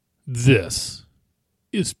This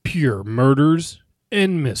is Pure Murders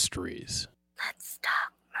and Mysteries. Let's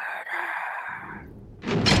talk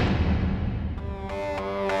murder.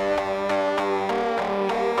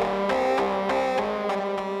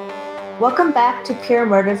 Welcome back to Pure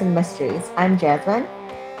Murders and Mysteries. I'm Jasmine.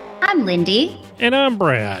 I'm Lindy. And I'm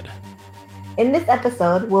Brad. In this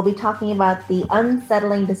episode, we'll be talking about the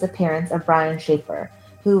unsettling disappearance of Brian Shaffer,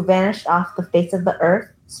 who vanished off the face of the earth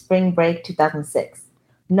spring break 2006.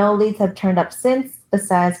 No leads have turned up since,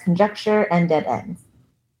 besides conjecture and dead ends.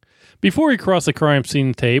 Before we cross the crime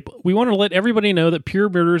scene tape, we want to let everybody know that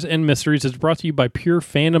Pure Murders and Mysteries is brought to you by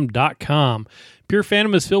PureFandom.com. Pure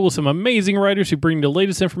Fandom is filled with some amazing writers who bring the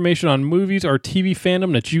latest information on movies or TV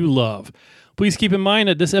fandom that you love. Please keep in mind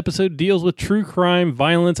that this episode deals with true crime,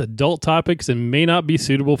 violence, adult topics, and may not be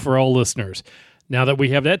suitable for all listeners. Now that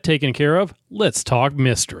we have that taken care of, let's talk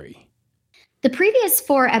mystery. The previous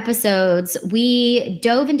 4 episodes, we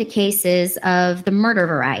dove into cases of the murder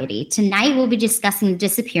variety. Tonight, we'll be discussing the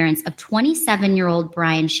disappearance of 27-year-old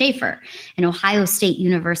Brian Shaffer, an Ohio State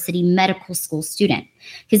University medical school student.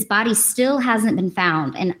 His body still hasn't been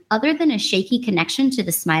found, and other than a shaky connection to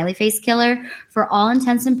the smiley face killer, for all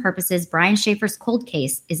intents and purposes, Brian Shaffer's cold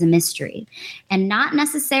case is a mystery, and not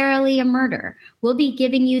necessarily a murder. We'll be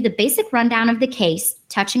giving you the basic rundown of the case,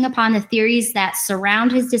 touching upon the theories that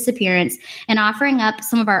surround his disappearance, and offering up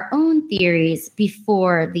some of our own theories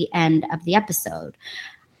before the end of the episode.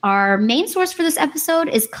 Our main source for this episode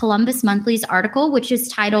is Columbus Monthly's article, which is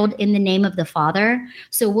titled In the Name of the Father.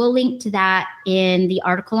 So we'll link to that in the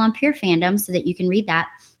article on Pure Fandom so that you can read that.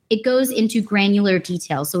 It goes into granular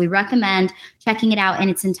detail, so we recommend checking it out in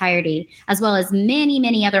its entirety, as well as many,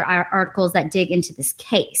 many other articles that dig into this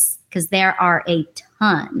case, because there are a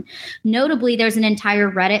ton. Notably, there's an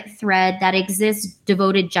entire Reddit thread that exists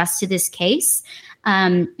devoted just to this case.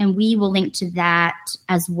 And we will link to that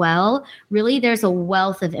as well. Really, there's a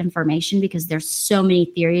wealth of information because there's so many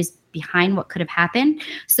theories behind what could have happened.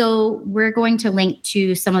 So we're going to link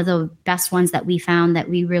to some of the best ones that we found that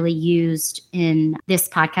we really used in this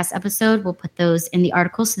podcast episode. We'll put those in the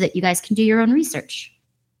article so that you guys can do your own research.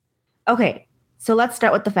 Okay, so let's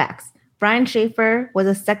start with the facts. Brian Shaffer was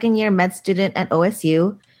a second-year med student at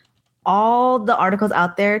OSU. All the articles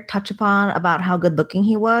out there touch upon about how good-looking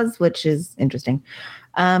he was, which is interesting.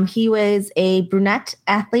 He was a brunette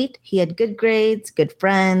athlete. He had good grades, good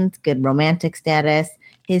friends, good romantic status.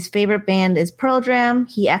 His favorite band is Pearl Jam.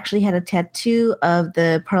 He actually had a tattoo of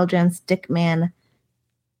the Pearl Jam Stickman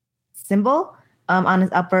symbol on his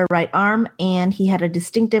upper right arm, and he had a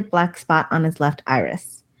distinctive black spot on his left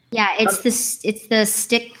iris. Yeah, it's the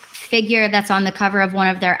stick figure that's on the cover of one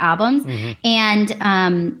of their albums. Mm-hmm.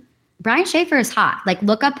 And Brian Shaffer is hot. Like,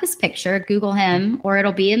 look up his picture, Google him, or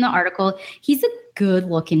it'll be in the article. He's a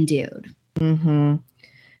good-looking dude. Mm-hmm.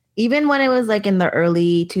 Even when it was like in the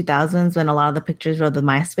early 2000s, when a lot of the pictures were the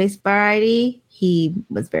MySpace variety, he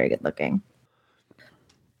was very good-looking.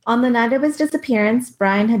 On the night of his disappearance,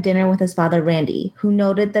 Brian had dinner with his father, Randy, who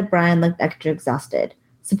noted that Brian looked extra exhausted.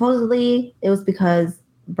 Supposedly, it was because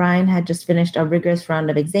Brian had just finished a rigorous round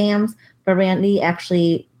of exams, but Randy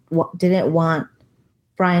actually didn't want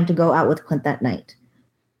Brian to go out with Clint that night.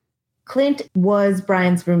 Clint was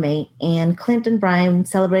Brian's roommate, and Clint and Brian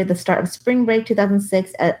celebrated the start of spring break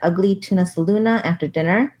 2006 at Ugly Tuna Saloona after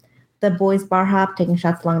dinner. The boys bar hop, taking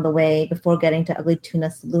shots along the way before getting to Ugly Tuna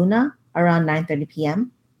Saloona around 9:30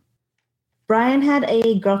 p.m. Brian had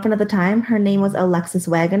a girlfriend at the time. Her name was Alexis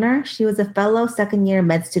Wagoner. She was a fellow second-year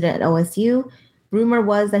med student at OSU. Rumor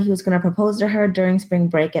was that he was going to propose to her during spring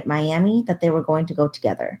break at Miami, that they were going to go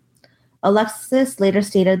together. Alexis later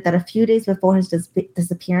stated that a few days before his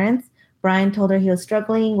disappearance, Brian told her he was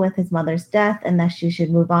struggling with his mother's death and that she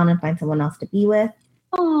should move on and find someone else to be with.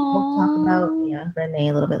 Aww. We'll talk about Renee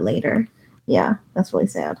a little bit later. Yeah, that's really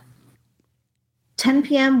sad. 10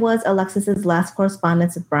 p.m. was Alexis's last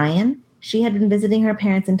correspondence with Brian. She had been visiting her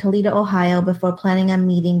parents in Toledo, Ohio, before planning on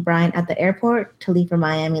meeting Brian at the airport to leave for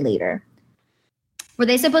Miami later. Were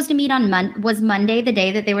they supposed to meet on was Monday the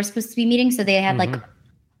day that they were supposed to be meeting? So they had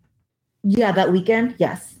Yeah, that weekend.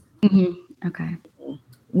 Yes. Mm-hmm. Okay.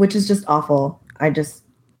 Which is just awful.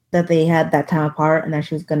 That they had that time apart and that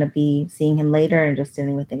she was going to be seeing him later and just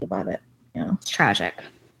didn't even think about it. You know, it's tragic.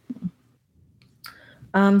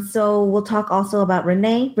 So we'll talk also about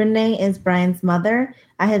Renee. Renee is Brian's mother.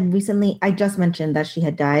 I just mentioned that she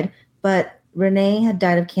had died, but Renee had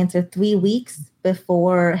died of cancer 3 weeks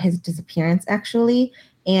before his disappearance, actually.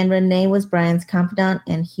 And Renee was Brian's confidant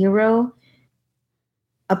and hero.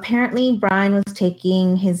 Apparently, Brian was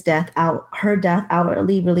taking her death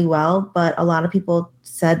outwardly really well, but a lot of people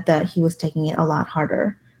said that he was taking it a lot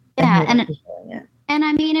harder. Yeah, And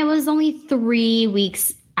I mean, it was only 3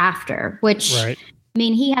 weeks after, which, Right. I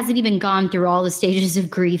mean, he hasn't even gone through all the stages of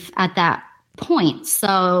grief at that point.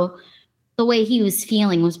 So the way he was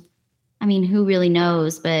feeling was, I mean, who really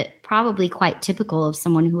knows, but probably quite typical of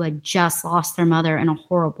someone who had just lost their mother in a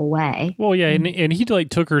horrible way. Well, yeah, and he like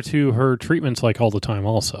took her to her treatments like all the time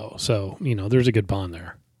also. So, there's a good bond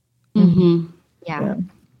there. Mm-hmm. Yeah.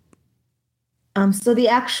 So the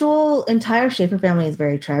actual entire Schaefer family is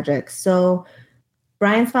very tragic. So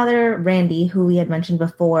Brian's father, Randy, who we had mentioned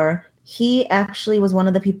before, he actually was one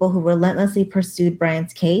of the people who relentlessly pursued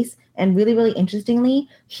Brian's case. And really, really interestingly,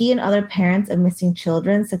 he and other parents of missing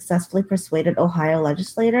children successfully persuaded Ohio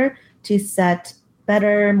legislator to set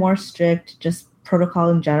better, more strict, just protocol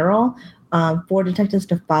in general for detectives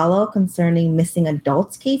to follow concerning missing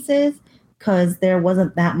adults cases, because there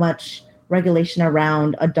wasn't that much regulation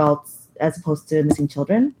around adults as opposed to missing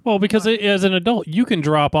children. Well, because as an adult, you can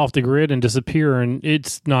drop off the grid and disappear, and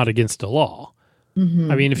it's not against the law.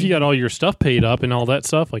 I mean, if you got all your stuff paid up and all that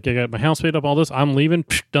stuff, like I got my house paid up, all this, I'm leaving,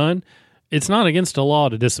 done. It's not against the law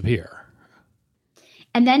to disappear.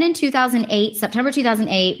 And then in 2008, September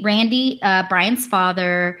 2008, Randy, Brian's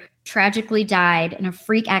father, tragically died in a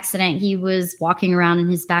freak accident. He was walking around in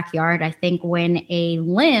his backyard, I think, when a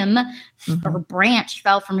limb or branch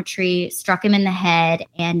fell from a tree, struck him in the head,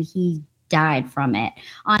 and he died from it.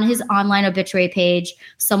 On his online obituary page,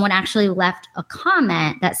 someone actually left a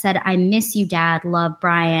comment that said, "I miss you, Dad. Love,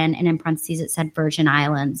 Brian." And in parentheses, it said Virgin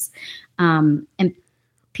Islands. And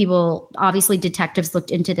people, obviously detectives looked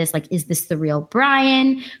into this, like, is this the real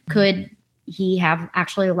Brian? Could he have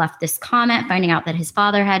actually left this comment, finding out that his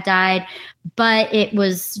father had died? But it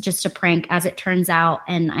was just a prank, as it turns out.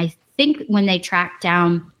 And I think when they tracked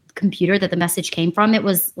down the computer that the message came from, it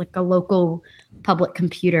was like a local public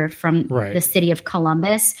computer from the city of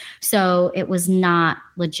Columbus. So it was not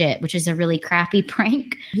legit, which is a really crappy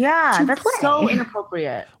prank. Yeah, that's so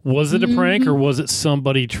inappropriate. Was it a prank, or was it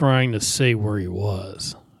somebody trying to say where he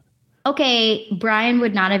was? Okay, Brian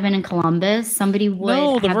would not have been in Columbus. Somebody would.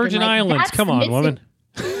 No, the have Virgin been like, Islands. Come on, missing. woman.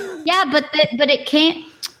 Yeah, but it can't.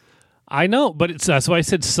 I know, but that's why I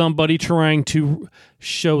said somebody trying to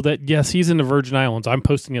show that, yes, he's in the Virgin Islands. I'm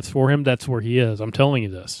posting it for him. That's where he is. I'm telling you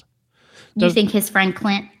this. You think his friend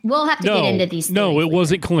Clint? We'll have to get into these. No, it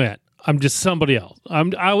wasn't Clint. I'm just somebody else.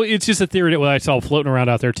 It's just a theory that I saw floating around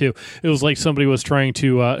out there too. It was like somebody was trying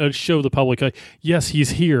to show the public, yes,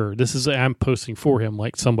 he's here. I'm posting for him,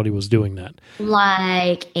 like somebody was doing that.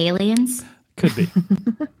 Like aliens? Could be.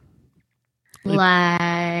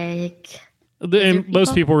 And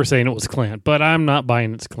most people were saying it was Clint, but I'm not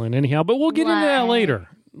buying it's Clint anyhow. But we'll get into that later.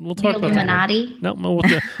 We'll talk about Illuminati? that. No,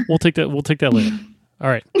 we'll take that. We'll take that later. All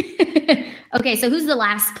right. Okay, so who's the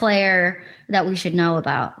last player that we should know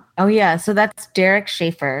about? Oh, yeah. So that's Derek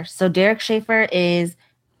Schaefer. So Derek Schaefer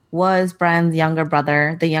was Brian's younger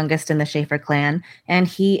brother, the youngest in the Schaefer clan, and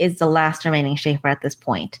he is the last remaining Schaefer at this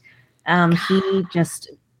point. He just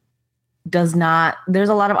does not. There's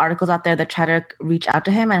a lot of articles out there that try to reach out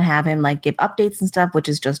to him and have him like give updates and stuff, which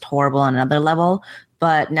is just horrible on another level.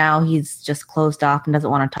 But now he's just closed off and doesn't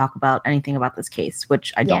want to talk about anything about this case,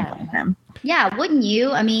 which I don't blame him. Yeah, wouldn't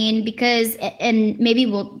you? I mean, because, and maybe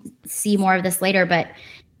we'll see more of this later, but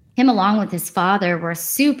him along with his father were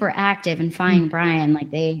super active in finding Brian. Like,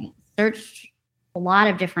 they searched a lot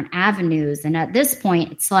of different avenues. And at this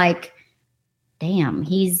point, it's like, damn,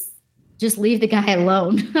 just leave the guy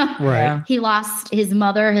alone. Right. He lost his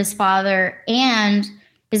mother, his father, and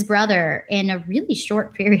his brother in a really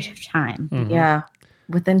short period of time. Mm-hmm. Yeah.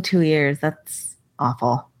 Within 2 years. That's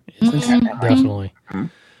awful. Definitely.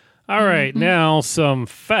 All right. Now, some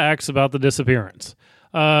facts about the disappearance.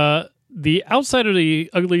 The outside of the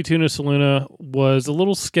Ugly Tuna Saloon was a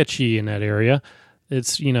little sketchy in that area.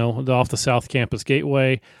 It's, off the South Campus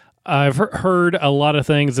Gateway. I've heard a lot of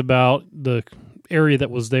things about the area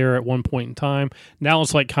that was there at one point in time. Now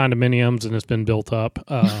it's like condominiums and it's been built up.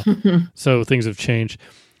 So things have changed.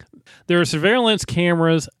 There are surveillance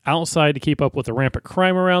cameras outside to keep up with the rampant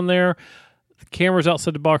crime around there. The cameras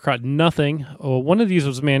outside the bar caught nothing. One of these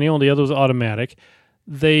was manual and the other was automatic.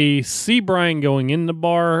 They see Brian going in the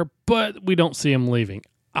bar, but we don't see him leaving.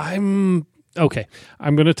 I'm going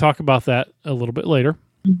to talk about that a little bit later,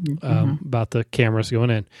 about the cameras going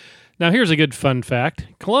in. Now, here's a good fun fact.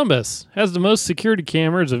 Columbus has the most security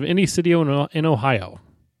cameras of any city in Ohio.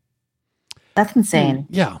 That's insane.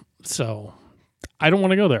 Yeah. So I don't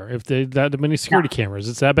want to go there if they that many security cameras.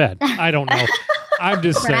 It's that bad. I don't know. I'm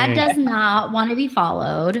just saying. Brad does not want to be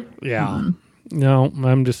followed. Yeah. No,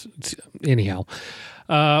 I'm just... Anyhow.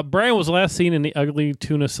 Brian was last seen in the Ugly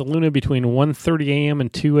Tuna Saloon between 1:30 a.m.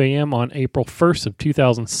 and 2 a.m. on April 1st of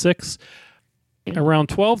 2006. Around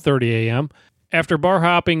 12:30 a.m., after bar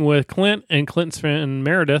hopping with Clint and Clint's friend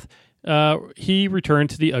Meredith, he returned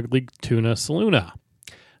to the Ugly Tuna Saloon.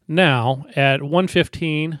 Now, at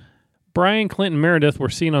 1:15, Brian, Clint, and Meredith were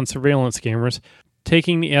seen on surveillance cameras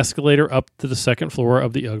taking the escalator up to the second floor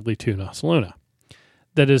of the Ugly Tuna Saloon.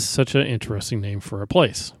 That is such an interesting name for a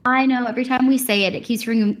place. I know. Every time we say it, it keeps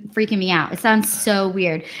freaking me out. It sounds so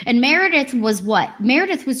weird. And Meredith was what?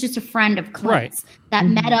 Meredith was just a friend of Clint's that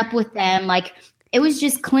met up with them. Like, it was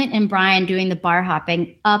just Clint and Brian doing the bar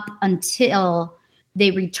hopping up until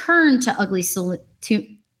they returned to the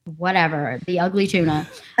Ugly Tuna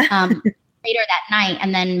later that night.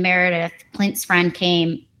 And then Meredith, Clint's friend,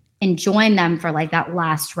 came and joined them for like that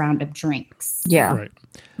last round of drinks. Yeah. Right.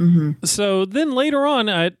 Mm-hmm. So then later on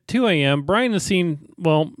at 2 a.m., Brian is seen,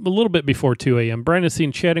 well, a little bit before 2 a.m., Brian is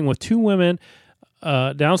seen chatting with two women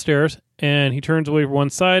downstairs, and he turns away from one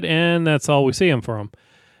side, and that's all we see him from.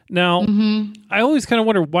 Now, I always kind of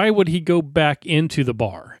wonder, why would he go back into the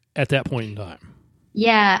bar at that point in time?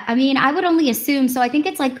 Yeah, I mean, I would only assume, so I think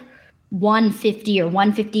it's like 1:50 or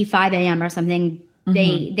 1:55 a.m. or something.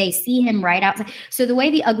 They see him right outside. So the way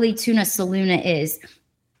the Ugly Tuna Saloon is,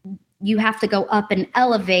 you have to go up an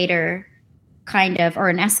elevator kind of, or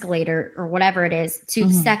an escalator or whatever it is, to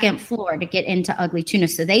the second floor to get into Ugly Tuna.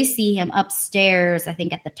 So they see him upstairs, I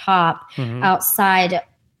think at the top, outside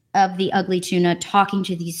of the Ugly Tuna, talking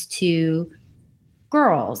to these two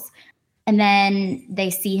girls. And then they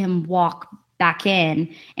see him walk back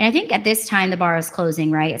in. And I think at this time the bar is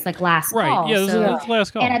closing, right? It's like last call. Right, yeah, this is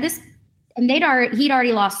last call. And at this, and he'd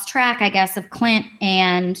already lost track, I guess, of Clint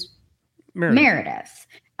and Meredith.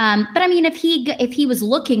 But I mean, if he was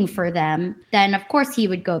looking for them, then of course he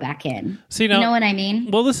would go back in. See, now, you know what I mean?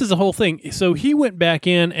 Well, this is the whole thing. So he went back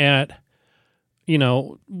in at,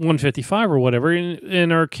 1:55 or whatever,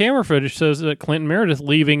 and our camera footage says that Clint and Meredith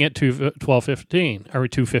leaving at 12:15 or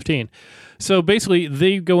 2:15. So basically,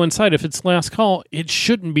 they go inside. If it's last call, it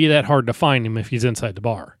shouldn't be that hard to find him if he's inside the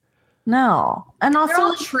bar. No, and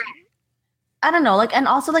also, I don't know, and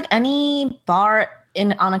also any bar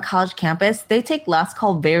on a college campus, they take last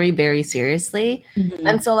call very, very seriously.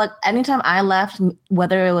 And so anytime I left,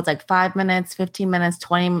 whether it was 5 minutes, 15 minutes,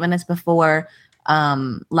 20 minutes before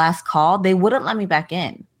last call, they wouldn't let me back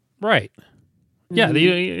in. Right. Yeah,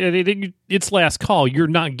 it's last call. You're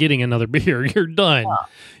not getting another beer. You're done.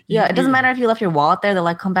 Yeah, it doesn't matter if you left your wallet there. They're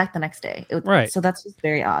like, come back the next day. Right. So that's just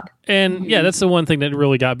very odd. And yeah, that's the one thing that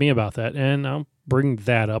really got me about that. And I'll bring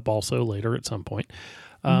that up also later at some point.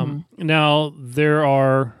 Now, there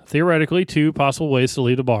are theoretically two possible ways to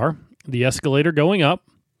leave the bar: the escalator going up,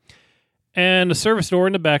 and a service door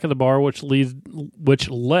in the back of the bar, which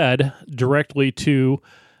led directly to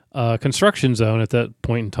a construction zone at that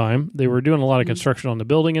point in time. They were doing a lot of construction on the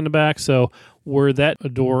building in the back, so where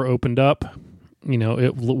that door opened up,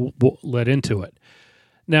 it led into it.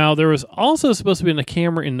 Now, there was also supposed to be a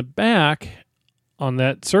camera in the back on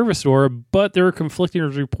that service door, but there were conflicting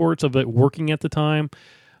reports of it working at the time,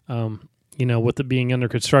 with it being under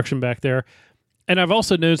construction back there. And I've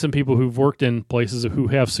also known some people who've worked in places who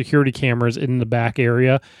have security cameras in the back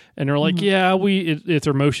area, and they're like, it's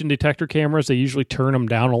our motion detector cameras. They usually turn them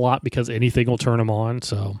down a lot because anything will turn them on.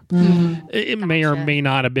 So it may or may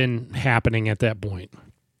not have been happening at that point.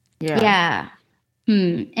 Yeah.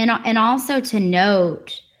 And also to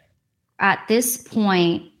note, at this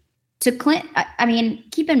point, to Clint, I mean,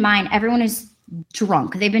 keep in mind, everyone is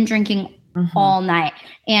drunk. They've been drinking all night.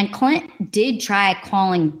 And Clint did try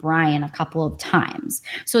calling Brian a couple of times.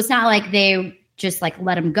 So it's not like they just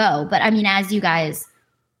let him go. But I mean, as you guys,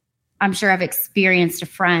 I'm sure have experienced a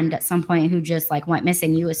friend at some point who just went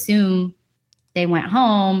missing. You assume they went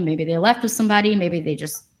home. Maybe they left with somebody. Maybe they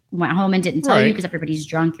just went home and didn't tell you because everybody's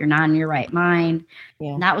drunk. You're not in your right mind.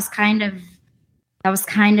 Yeah. And that was kind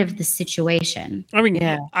of the situation. I mean,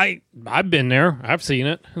 I've been there. I've seen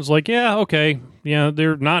it. It was okay. Yeah,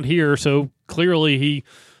 they're not here. So clearly he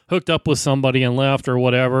hooked up with somebody and left or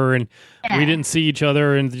whatever. And we didn't see each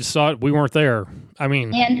other and just thought we weren't there. I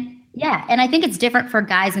mean. And I think it's different for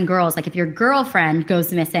guys and girls. If your girlfriend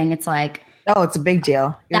goes missing, it's oh, it's a big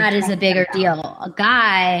deal. That is a bigger deal. A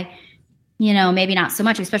guy, maybe not so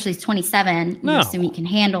much, especially he's 27. You assume he can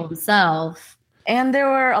handle himself. And there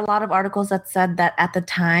were a lot of articles that said that at the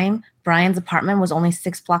time, Brian's apartment was only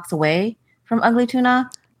 6 blocks away from Ugly Tuna.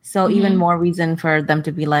 So even more reason for them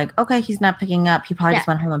to be okay, he's not picking up. He probably just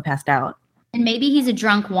went home and passed out. And maybe he's a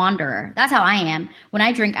drunk wanderer. That's how I am. When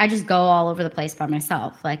I drink, I just go all over the place by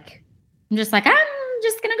myself. I'm just I'm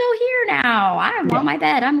just going to go here now. I'm on my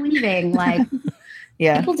bed. I'm leaving.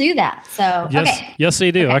 Yeah. People do that. So, okay. Yes, they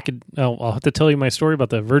do. Okay. I'll have to tell you my story about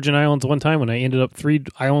the Virgin Islands one time when I ended up 3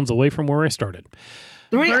 islands away from where I started.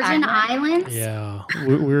 Virgin Islands? Yeah,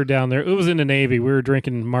 we were down there. It was in the Navy. We were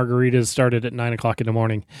drinking margaritas. Started at 9:00 in the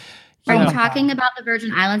morning. Are Yeah. you talking about the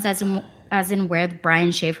Virgin Islands as in where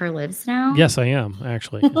Brian Schaefer lives now? Yes, I am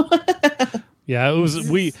actually. Yeah, it was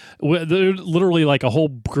there literally like a whole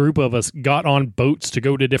group of us got on boats to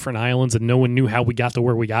go to different islands, and no one knew how we got to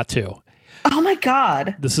where we got to. Oh my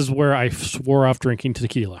God. This is where I swore off drinking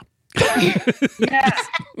tequila. Yes.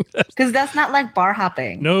 Because that's not like bar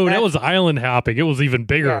hopping. No, that was island hopping. It was even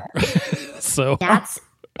bigger. Yeah. So That's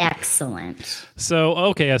excellent. So,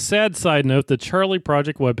 okay, a sad side note, the Charlie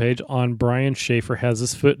Project webpage on Brian Schaefer has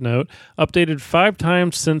this footnote, updated 5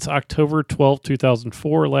 times since October 12,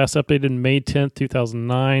 2004, last updated May 10th,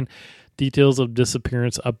 2009, details of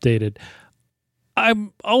disappearance updated.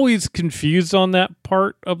 I'm always confused on that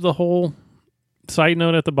part of the whole side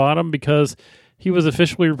note at the bottom because he was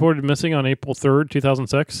officially reported missing on April 3rd,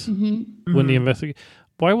 2006, when the investigation...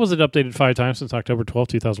 Why was it updated 5 times since October 12,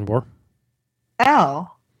 2004? Oh.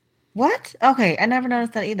 What? Okay, I never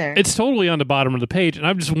noticed that either. It's totally on the bottom of the page, and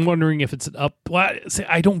I'm just wondering if it's up. Well, see,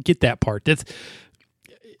 I don't get that part. It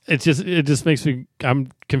just makes me. I'm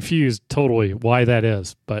confused totally why that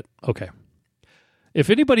is. But okay, if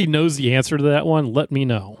anybody knows the answer to that one, let me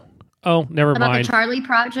know. Oh, never About mind. the Charlie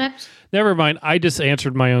Project? Never mind. I just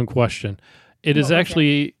answered my own question. It is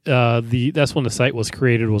actually that's when the site was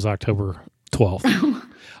created. Was October 12th.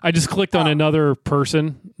 I just clicked on another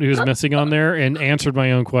person who was missing on there and answered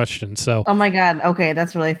my own question. So, oh my God. Okay,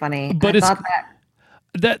 that's really funny. But I it's thought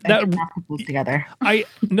that together.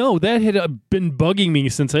 That had been bugging me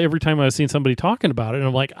since every time I've seen somebody talking about it. And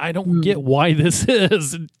I'm like, I don't get why this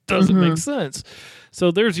is. It doesn't make sense. So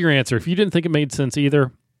there's your answer. If you didn't think it made sense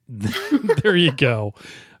either, there you go.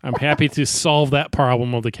 I'm happy to solve that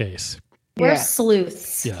problem of the case. We're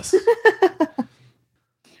sleuths. Yes.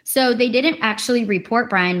 So they didn't actually report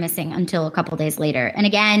Brian missing until a couple days later. And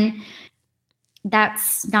again,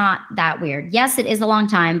 that's not that weird. Yes, it is a long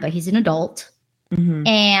time, but he's an adult.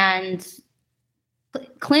 And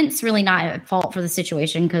Clint's really not at fault for the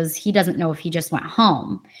situation because he doesn't know if he just went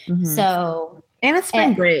home. So, and it's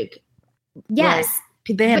spring break. Yes.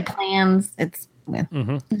 Like, they had plans. It's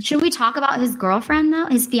Should we talk about his girlfriend though?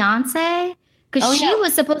 His fiance? Because she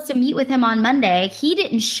was supposed to meet with him on Monday. He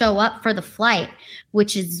didn't show up for the flight,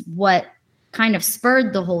 which is what kind of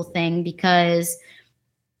spurred the whole thing because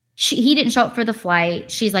he didn't show up for the flight.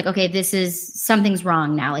 She's like, okay, something's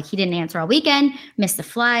wrong now. Like he didn't answer all weekend, missed the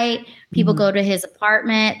flight. People go to his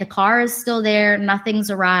apartment. The car is still there. Nothing's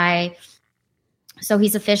awry. So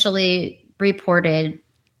he's officially reported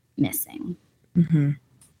missing.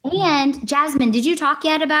 And Jasmine, did you talk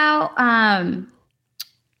yet about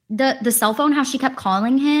the cell phone, how she kept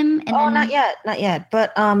calling him? And not yet.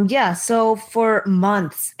 But yeah, so for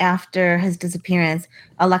months after his disappearance,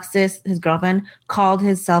 Alexis, his girlfriend, called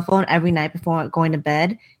his cell phone every night before going to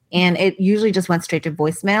bed. And it usually just went straight to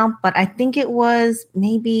voicemail. But I think it was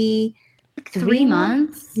maybe 3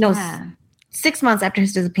 months? No, 6 months after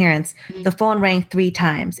his disappearance, the phone rang 3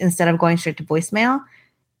 times instead of going straight to voicemail.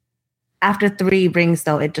 After 3 rings,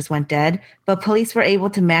 though, it just went dead. But police were able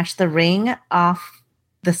to match the ring off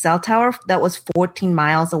the cell tower that was 14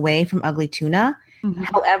 miles away from Ugly Tuna.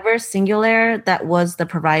 However, Singular, that was the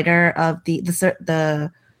provider of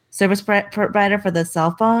the service provider for the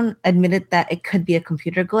cell phone, admitted that it could be a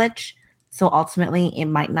computer glitch. So ultimately, it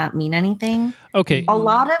might not mean anything. Okay. A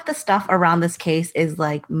lot of the stuff around this case is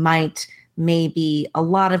like maybe a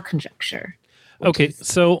lot of conjecture. Okay,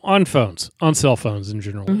 so on cell phones in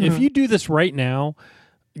general, if you do this right now,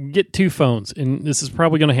 get 2 phones, and this is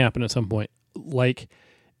probably going to happen at some point. Like,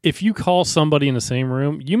 if you call somebody in the same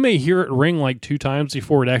room, you may hear it ring like 2 times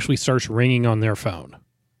before it actually starts ringing on their phone.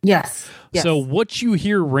 Yes. So what you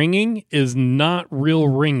hear ringing is not real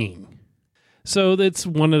ringing. So that's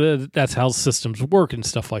that's how systems work and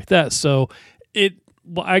stuff like that. So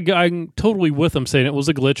I'm totally with them saying it was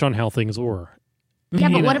a glitch on how things were. Yeah,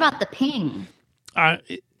 but what about the ping?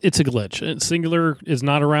 It's a glitch. Singular is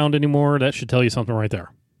not around anymore. That should tell you something right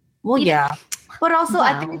there. Well, yeah. But also,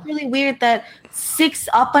 I think it's really weird that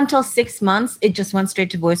up until 6 months, it just went straight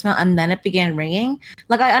to voicemail and then it began ringing.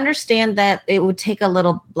 Like, I understand that it would take a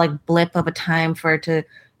little like blip of a time for it to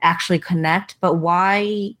actually connect, but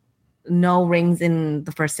why no rings in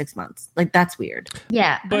the first 6 months? Like, that's weird.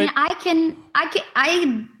 Yeah, but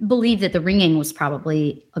I believe that the ringing was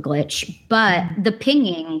probably a glitch, but the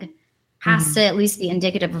pinging has to at least be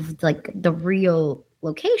indicative of like the real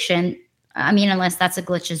location. I mean, unless that's a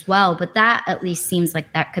glitch as well, but that at least seems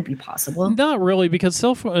like that could be possible. Not really, because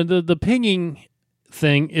cell phone, the pinging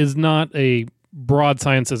thing is not a broad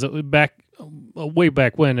science as it way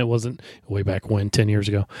back when. It wasn't way back when, 10 years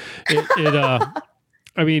ago.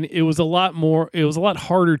 I mean, it was a lot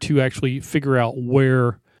harder to actually figure out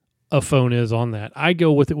where a phone is on that. I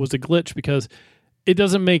go with it was a glitch because it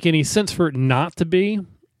doesn't make any sense for it not to be,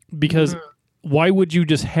 because why would you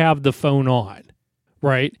just have the phone on,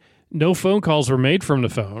 right? No phone calls were made from the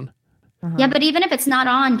phone. Yeah, but even if it's not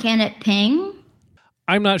on, can it ping?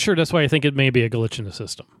 I'm not sure. That's why I think it may be a glitch in the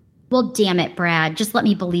system. Well, damn it, Brad. Just let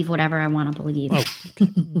me believe whatever I want to believe. Oh,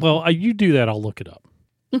 well, you do that. I'll look it up.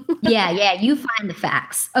 Yeah, you find the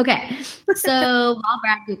facts. Okay, so while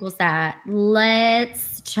Brad Googles that,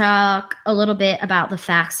 let's talk a little bit about the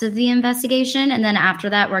facts of the investigation. And then after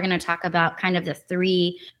that, we're going to talk about kind of the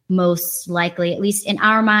three most likely, at least in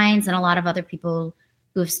our minds and a lot of other people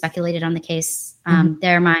who have speculated on the case,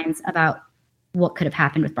 their minds about what could have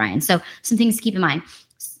happened with Brian. So some things to keep in mind.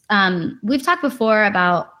 We've talked before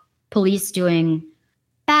about police doing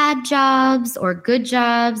bad jobs or good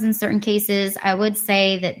jobs in certain cases. I would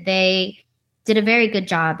say that they did a very good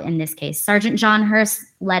job in this case. Sergeant John Hurst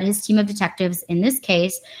led his team of detectives in this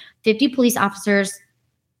case. 50 police officers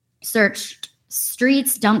searched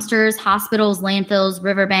streets, dumpsters, hospitals, landfills,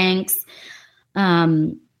 riverbanks,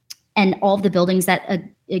 and all of the buildings that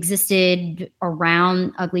existed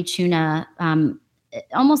around Ugly Tuna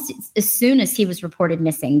almost as soon as he was reported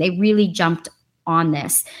missing. They really jumped on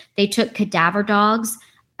this. They took cadaver dogs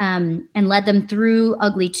and led them through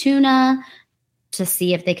Ugly Tuna to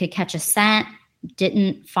see if they could catch a scent.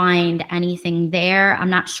 Didn't find anything there. I'm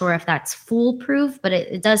not sure if that's foolproof, but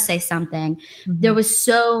it does say something. There was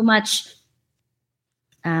so much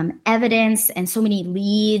evidence and so many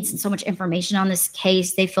leads and so much information on this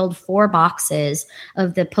case. They filled 4 boxes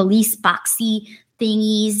of the police boxy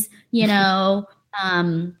thingies,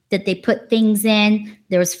 that they put things in.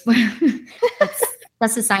 There was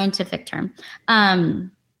that's a scientific term.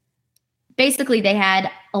 Basically, they had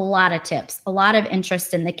a lot of tips, a lot of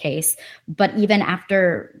interest in the case. But even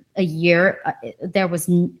after a year, there was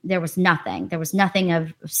nothing. There was nothing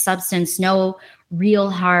of substance, no real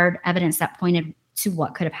hard evidence that pointed to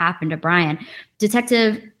what could have happened to Brian.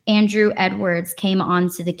 Detective Andrew Edwards came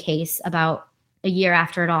onto the case about a year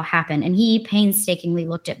after it all happened, and he painstakingly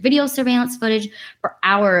looked at video surveillance footage for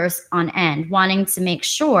hours on end, wanting to make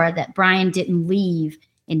sure that Brian didn't leave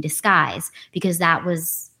in disguise, because that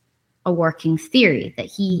was a working theory, that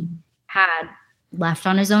he had left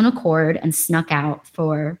on his own accord and snuck out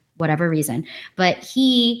for whatever reason. But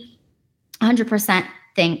he 100%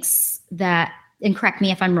 thinks that, and correct me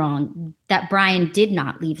if I'm wrong, that Brian did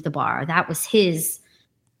not leave the bar. That was his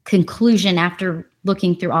conclusion after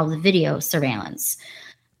looking through all the video surveillance.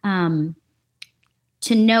 To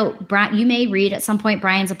note, Brian, you may read at some point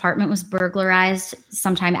Brian's apartment was burglarized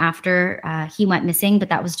sometime after he went missing, but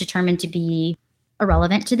that was determined to be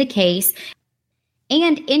irrelevant to the case.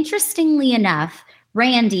 And interestingly enough,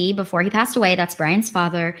 Randy, before he passed away, that's Brian's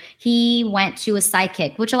father, he went to a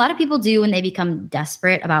psychic, which a lot of people do when they become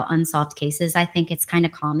desperate about unsolved cases. I think it's kind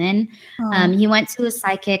of common. He went to a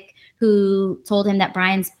psychic who told him that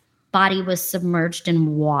Brian's body was submerged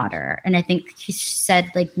in water. And I think he said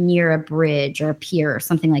like near a bridge or a pier or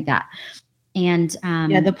something like that. And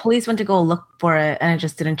the police went to go look for it and it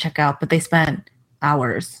just didn't check out, but they spent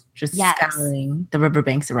hours just scouring the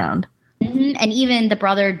riverbanks around. And even the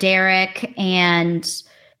brother Derek and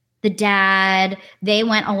the dad, they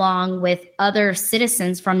went along with other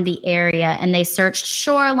citizens from the area, and they searched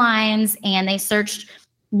shorelines and they searched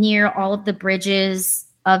near all of the bridges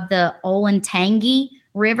of the Olentangy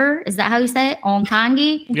River. Is that how you say it?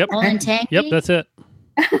 Olentangy? Yep. Olentangy? Yep, that's it.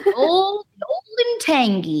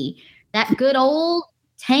 Olentangy. That good old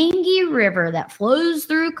Tangy River that flows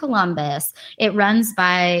through Columbus. It runs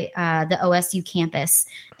by the OSU campus.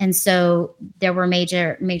 And so there were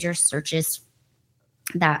major searches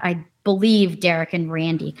that I believe Derek and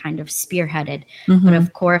Randy kind of spearheaded. But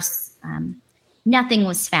of course, nothing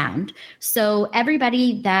was found. So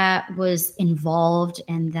everybody that was involved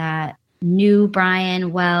and that knew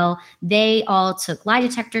Brian well, they all took lie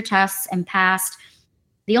detector tests and passed.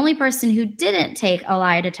 The only person who didn't take a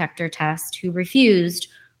lie detector test, who refused,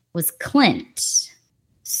 was Clint.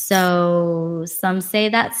 So some say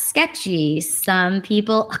that's sketchy. Some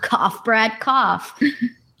people cough, Brad, cough.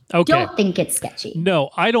 Okay. Don't think it's sketchy.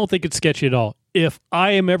 No, I don't think it's sketchy at all. If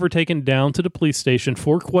I am ever taken down to the police station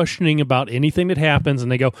for questioning about anything that happens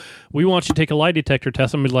and they go, we want you to take a lie detector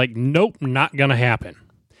test, I'm like, nope, not going to happen.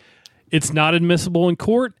 It's not admissible in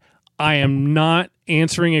court. I am not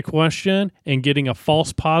answering a question and getting a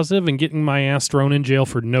false positive and getting my ass thrown in jail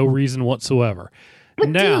for no reason whatsoever. But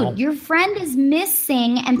now, dude, your friend is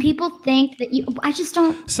missing and people think that I just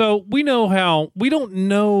don't. So we don't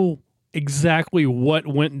know exactly what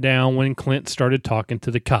went down when Clint started talking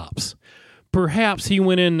to the cops. Perhaps he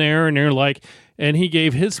went in there and they're like, and he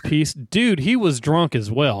gave his piece. Dude, he was drunk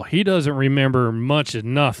as well. He doesn't remember much of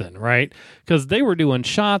nothing, right? Because they were doing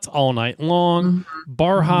shots all night long,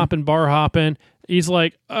 bar hopping. He's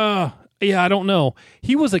like, yeah, I don't know.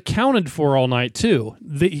 He was accounted for all night too.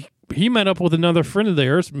 He met up with another friend of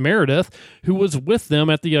theirs, Meredith, who was with them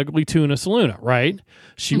at the Ugly Tuna Saloon, right?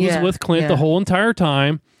 She was with Clint the whole entire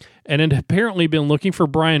time and had apparently been looking for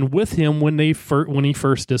Brian with him when he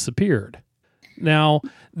first disappeared. Now,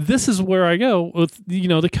 this is where I go with,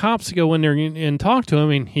 the cops go in there and talk to him,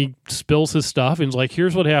 and he spills his stuff and is like,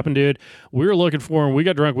 here's what happened, dude. We were looking for him. We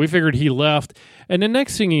got drunk. We figured he left. And the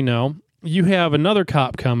next thing you know, you have another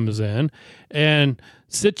cop comes in and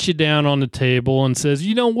sits you down on the table and says,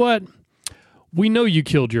 you know what? We know you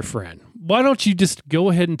killed your friend. Why don't you just go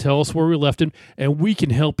ahead and tell us where we left him, and we can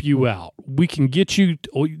help you out. We can get you.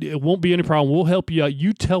 It won't be any problem. We'll help you out.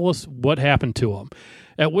 You tell us what happened to him.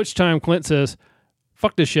 At which time Clint says,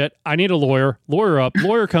 fuck this shit. I need a lawyer. Lawyer up.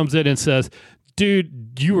 Lawyer comes in and says,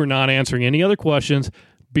 dude, you are not answering any other questions.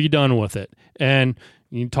 Be done with it. And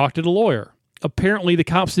you talk to the lawyer. Apparently, the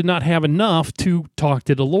cops did not have enough to talk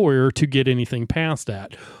to the lawyer to get anything past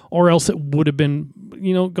that, or else it would have been,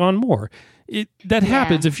 gone more. That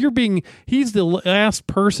happens. If he's the last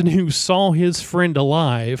person who saw his friend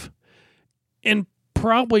alive and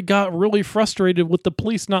probably got really frustrated with the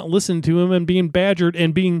police not listening to him and being badgered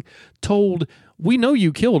and being told, we know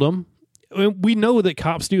you killed him. We know that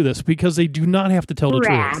cops do this because they do not have to tell the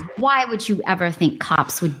truth. Why would you ever think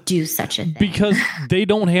cops would do such a thing? Because they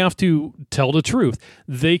don't have to tell the truth.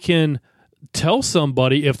 They can tell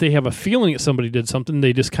somebody if they have a feeling that somebody did something.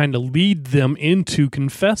 They just kind of lead them into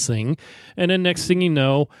confessing. And then next thing you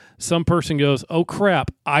know, some person goes, oh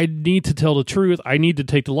crap, I need to tell the truth. I need to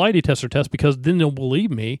take the lie detector test because then they'll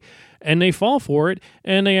believe me. And they fall for it,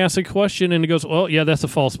 and they ask a question, and it goes, well, yeah, that's a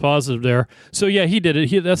false positive there. So, yeah, he did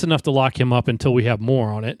it. That's enough to lock him up until we have more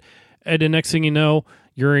on it. And the next thing you know,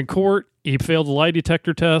 you're in court. He failed the lie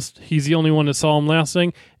detector test. He's the only one that saw him last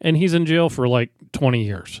thing, and he's in jail for like 20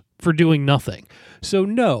 years for doing nothing. So,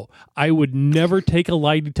 no, I would never take a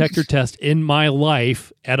lie detector test in my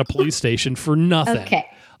life at a police station for nothing. Okay.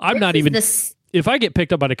 I'm not even, if I get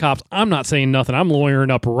picked up by the cops, I'm not saying nothing. I'm lawyering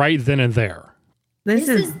up right then and there. This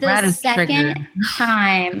is the second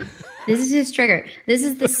time. This is his trigger. This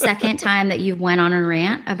is the second time that you went on a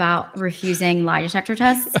rant about refusing lie detector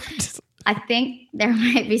tests. I think there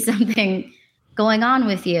might be something going on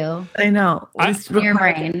with you. I know. In your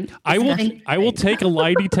brain. I will take a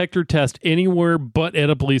lie detector test anywhere but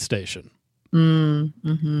at a police station.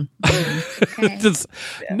 Mm-hmm.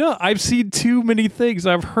 Okay. No, I've seen too many things.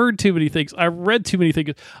 I've heard too many things. I've read too many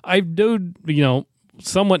things. I've known,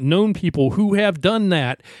 somewhat known people who have done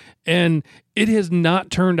that, and it has not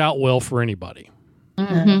turned out well for anybody.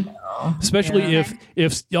 Mm-hmm. Especially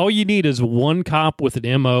if all you need is one cop with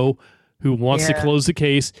an MO who wants to close the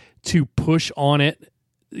case to push on it.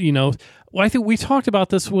 Well, I think we talked about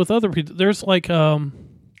this with other people. There's like,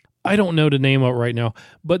 I don't know the name of it right now,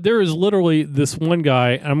 but there is literally this one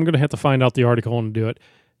guy, and I'm going to have to find out the article and do it,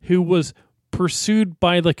 who was pursued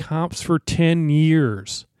by the cops for 10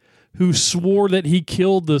 years. Who swore that he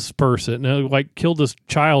killed this person, like killed this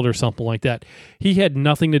child or something like that. He had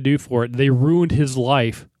nothing to do for it. They ruined his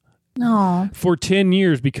life for 10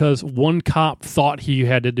 years because one cop thought he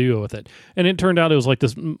had to deal with it. And it turned out it was like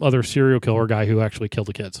this other serial killer guy who actually killed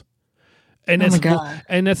the kids. And that's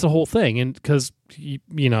the whole thing. And because,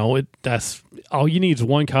 that's all you need is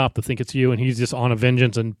one cop to think it's you, and he's just on a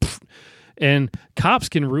vengeance, and cops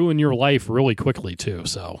can ruin your life really quickly too.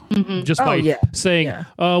 So just by saying,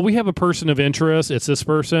 we have a person of interest, it's this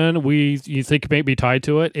person, you think may be tied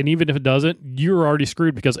to it. And even if it doesn't, you're already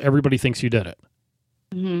screwed because everybody thinks you did it.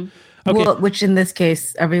 Mm-hmm. Okay. Well, which in this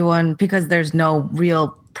case, everyone, because there's no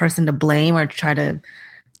real person to blame or try to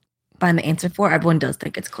find the answer for, everyone does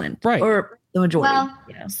think it's Clint. Right. Or the majority.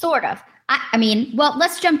 Well, sort of. I mean,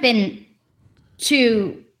 let's jump in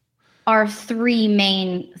to our three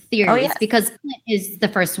main theories because Clint is the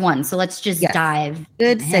first one. So let's just dive.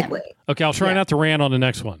 Good segue. Okay, I'll try not to rant on the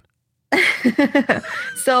next one.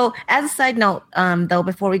 So as a side note, though,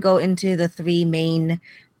 before we go into the three main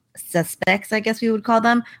suspects, I guess we would call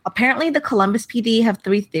them, apparently the Columbus PD have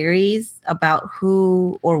three theories about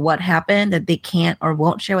who or what happened that they can't or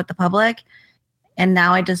won't share with the public. And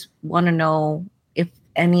now I just want to know if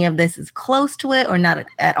any of this is close to it or not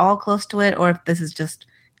at all close to it, or if this is just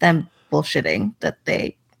them bullshitting that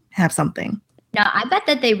they have something. No, I bet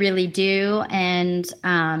that they really do. And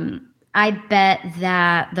I bet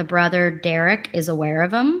that the brother Derek is aware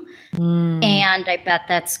of him. And I bet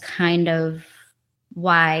that's kind of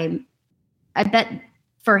why I bet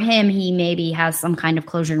for him, he maybe has some kind of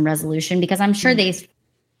closure and resolution, because I'm sure they've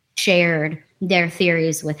shared their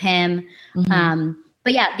theories with him.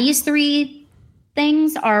 But yeah, these three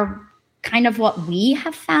things are kind of what we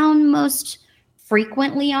have found most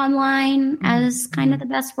frequently online as kind of the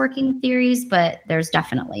best working theories, but there's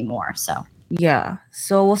definitely more. So yeah.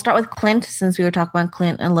 So we'll start with Clint, since we were talking about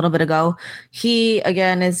Clint a little bit ago. He,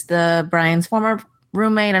 again, is Brian's former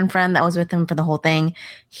roommate and friend that was with him for the whole thing.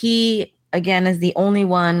 He, again, is the only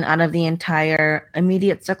one out of the entire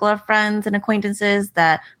immediate circle of friends and acquaintances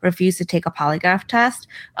that refused to take a polygraph test.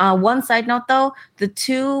 One side note, though, the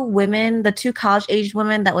two college-aged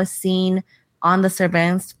women that was seen on the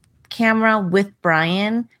surveillance camera with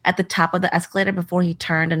Brian at the top of the escalator before he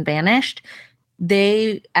turned and vanished,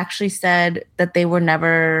 they actually said that they were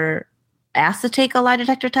never asked to take a lie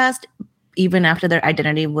detector test, even after their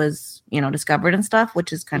identity was, discovered and stuff,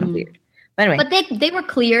 which is kind of weird. But anyway, but they were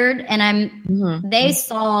cleared, and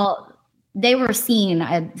they were seen,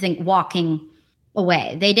 I think, walking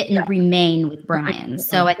away. They didn't remain with Brian,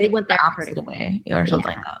 so I think they went the opposite way or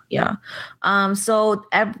something like that. Yeah. So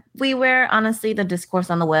everywhere, honestly, the discourse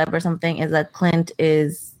on the web or something is that Clint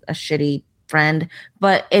is a shitty friend,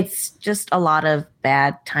 but it's just a lot of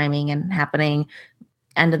bad timing and happening.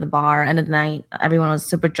 End of the bar, end of the night, everyone was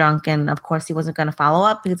super drunk, and of course he wasn't going to follow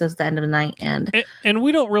up because it was the end of the night. And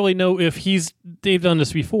we don't really know if they've done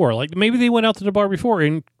this before. Like, maybe they went out to the bar before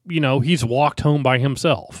and he's walked home by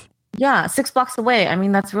himself. Yeah, 6 blocks away. I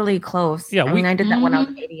mean, that's really close. Yeah, I did that when I was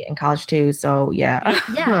an idiot in college too. So yeah.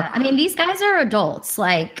 Yeah, I mean, these guys are adults.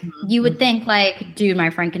 Like, you would think, like, dude, my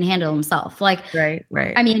friend can handle himself. Like, right.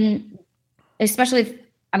 I mean, especially if,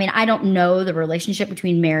 I don't know the relationship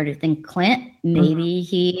between Meredith and Clint. Maybe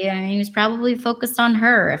he was probably focused on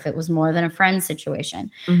her if it was more than a friend situation.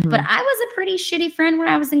 But I was a pretty shitty friend when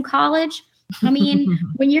I was in college. I mean,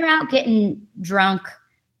 when you're out getting drunk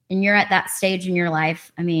and you're at that stage in your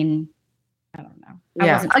life, I don't know.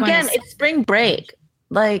 Yeah. Again, it's spring break.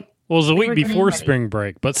 Like, well, it was a week before spring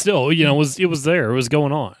break, but still, it was there. It was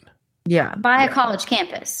going on. Yeah. By a college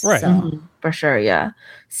campus. Right. So. For sure. Yeah.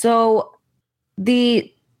 So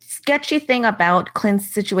the sketchy thing about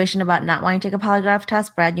Clint's situation about not wanting to take a polygraph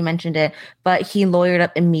test, Brad, you mentioned it, but he lawyered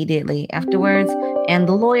up immediately afterwards. And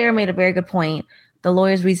the lawyer made a very good point. The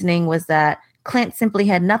lawyer's reasoning was that Clint simply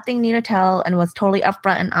had nothing new to tell and was totally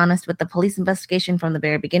upfront and honest with the police investigation from the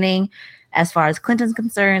very beginning. As far as Clinton's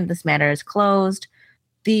concerned, this matter is closed.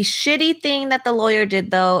 The shitty thing that the lawyer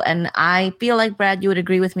did, though, and I feel like, Brad, you would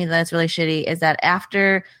agree with me that it's really shitty, is that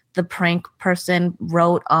after the prank person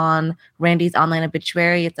wrote on Randy's online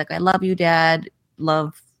obituary, it's like, I love you, Dad,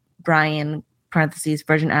 love Brian, parentheses,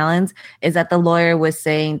 Virgin Islands, is that the lawyer was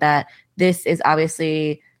saying that this is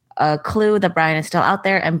obviously a clue that Brian is still out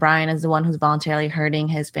there, and Brian is the one who's voluntarily hurting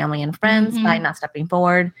his family and friends by not stepping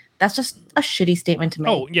forward. That's just a shitty statement to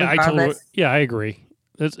make. Oh, yeah, I agree.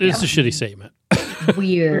 It's a shitty statement.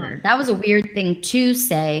 Weird. That was a weird thing to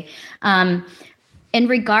say. And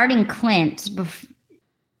regarding Clint,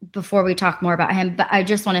 before we talk more about him, but I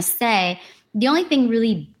just want to say the only thing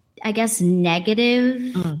really, I guess,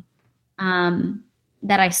 negative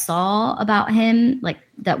that I saw about him, like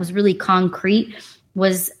that was really concrete,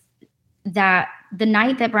 was that the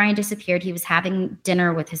night that Brian disappeared, he was having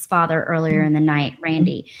dinner with his father earlier in the night,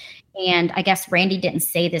 Randy. And I guess Randy didn't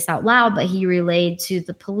say this out loud, but he relayed to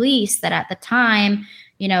the police that at the time,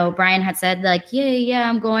 Brian had said, like, yeah,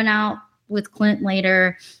 I'm going out with Clint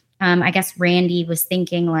later. I guess Randy was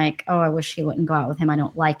thinking like, oh, I wish he wouldn't go out with him. I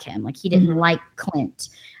don't like him. Like, he didn't like Clint.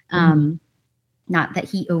 Not that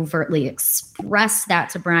he overtly expressed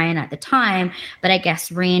that to Brian at the time, but I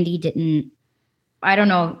guess Randy didn't, I don't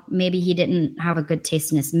know, maybe he didn't have a good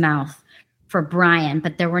taste in his mouth for Brian,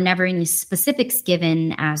 but there were never any specifics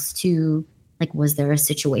given as to, like, was there a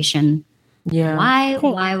situation? Yeah.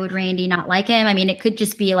 Why would Randy not like him? I mean, it could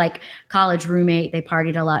just be like college roommate. They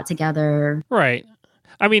partied a lot together. Right.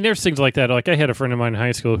 I mean, there's things like that. Like, I had a friend of mine in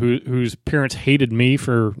high school whose parents hated me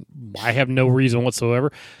for, I have no reason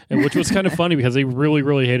whatsoever, and which was kind of funny because they really,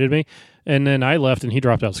 really hated me. And then I left and he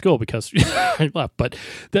dropped out of school because I left. But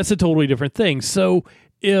that's a totally different thing. So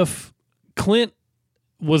if Clint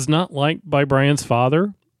was not liked by Brian's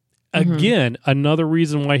father, again, another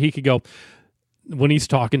reason why he could go, when he's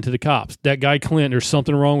talking to the cops, that guy Clint, there's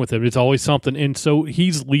something wrong with him. It's always something. And so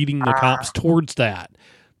he's leading the cops towards that.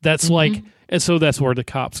 That's like, and so that's where the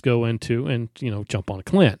cops go into and, jump on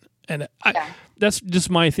Clint. And that's just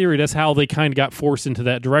my theory. That's how they kind of got forced into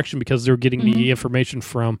that direction, because they're getting the information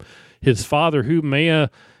from his father, who may have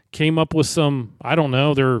came up with some, I don't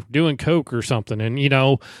know, they're doing coke or something. And,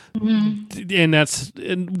 and that's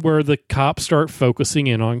where the cops start focusing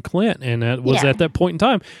in on Clint. And that was at that point in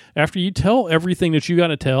time. After you tell everything that you got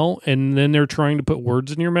to tell, and then they're trying to put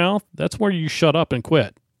words in your mouth, that's where you shut up and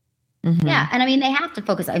quit. Mm-hmm. Yeah. And I mean, they have to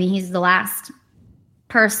focus. I mean, he's the last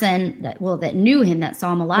person that knew him, that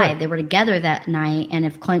saw him alive. Right. They were together that night. And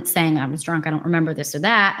if Clint's saying, I was drunk, I don't remember this or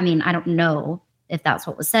that, I mean, I don't know if that's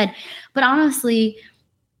what was said. But honestly,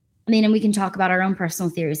 I mean, and we can talk about our own personal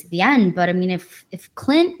theories at the end, but I mean, if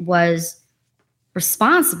Clint was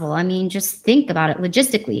responsible, I mean, just think about it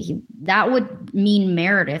logistically. That would mean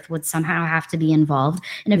Meredith would somehow have to be involved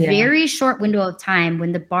in a very short window of time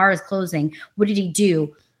when the bar is closing. What did he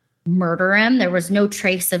do? Murder him? There was no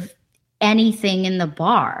trace of anything in the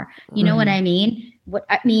bar. You know what I mean?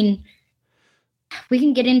 We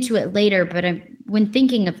can get into it later, but when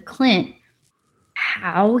thinking of Clint,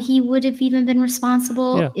 how he would have even been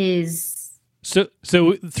responsible is so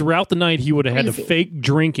throughout the night he would have had to fake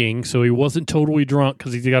drinking, so he wasn't totally drunk,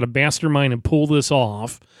 because he's got to mastermind and pull this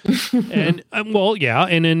off. And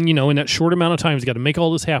and then in that short amount of time he's got to make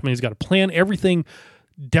all this happen. He's got to plan everything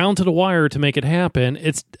down to the wire to make it happen.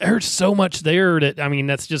 There's so much there that, I mean,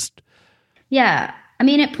 that's just I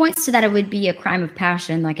mean, it points to that it would be a crime of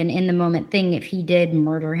passion, like an in the moment thing, if he did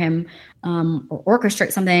murder him or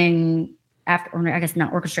orchestrate something or I guess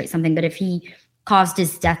not orchestrate something, but if he caused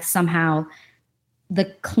his death somehow, the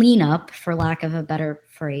cleanup, for lack of a better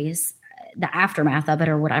phrase, the aftermath of it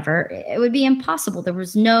or whatever, it would be impossible. There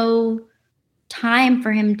was no time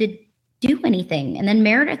for him to do anything. And then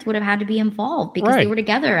Meredith would have had to be involved because they were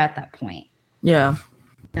together at that point. Yeah.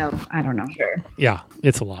 So I don't know. Sure. Yeah,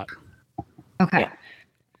 it's a lot. Okay. Yeah.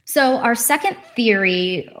 So our second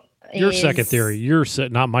theory Your second theory.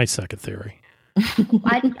 Not my second theory.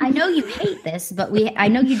 I know you hate this, but I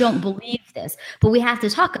know you don't believe this, but we have to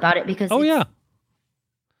talk about it because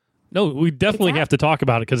no, we definitely have to talk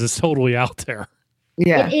about it because it's totally out there.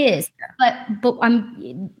 Yeah, it is. But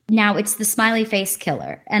now it's the smiley face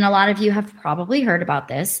killer, and a lot of you have probably heard about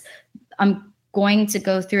this. I'm going to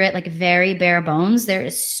go through it like very bare bones. There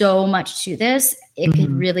is so much to this. It could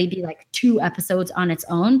really be like 2 episodes on its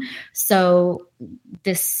own. So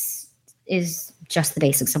this is just the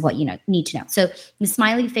basics of what you need to know. So the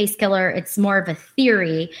smiley face killer, it's more of a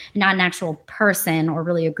theory, not an actual person or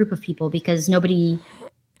really a group of people, because nobody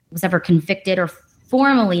was ever convicted or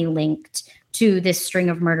formally linked to this string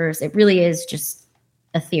of murders. It really is just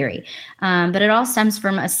a theory. But it all stems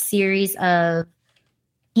from a series of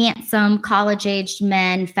handsome college-aged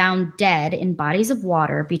men found dead in bodies of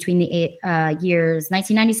water between the years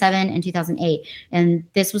 1997 and 2008. And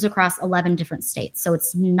this was across 11 different states. So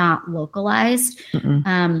it's not localized.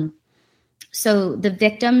 So the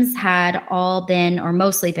victims had all been, or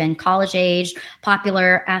mostly been, college-aged,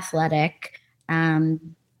 popular, athletic.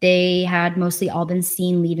 They had mostly all been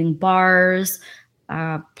seen leaving bars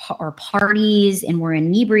or parties and were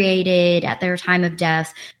inebriated at their time of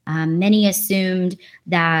death. Many assumed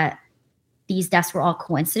that these deaths were all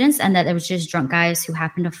coincidence and that it was just drunk guys who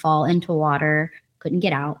happened to fall into water, couldn't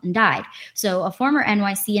get out, and died. So a former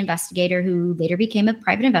NYC investigator who later became a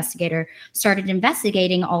private investigator started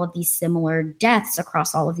investigating all of these similar deaths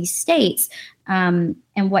across all of these states. And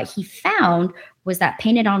what he found was that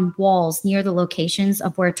painted on walls near the locations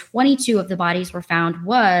of where 22 of the bodies were found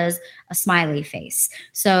was a smiley face.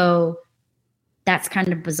 So that's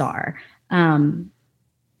kind of bizarre.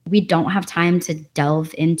 We don't have time to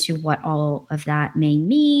delve into what all of that may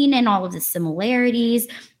mean and all of the similarities.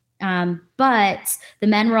 But the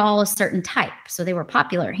men were all a certain type. So they were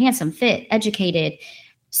popular, handsome, fit, educated.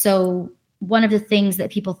 So one of the things that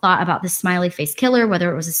people thought about the smiley face killer,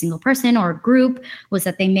 whether it was a single person or a group, was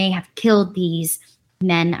that they may have killed these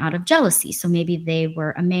men out of jealousy. So maybe they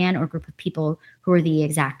were a man or a group of people who were the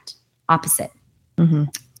exact opposite.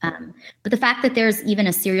 But the fact that there's even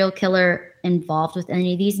a serial killer involved with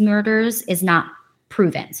any of these murders is not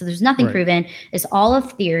proven. So there's nothing proven. It's all a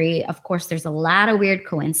theory. Of course, there's a lot of weird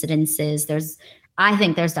coincidences. I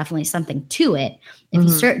think there's definitely something to it. If you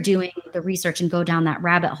start doing the research and go down that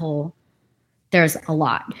rabbit hole, there's a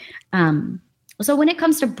lot. So when it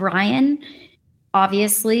comes to Brian,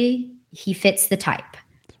 obviously he fits the type.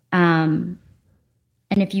 And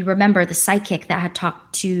if you remember, the psychic that had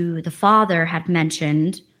talked to the father had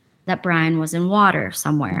mentioned that Brian was in water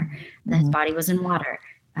somewhere, that his body was in water.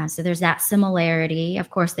 So there's that similarity. Of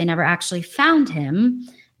course, they never actually found him,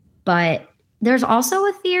 but there's also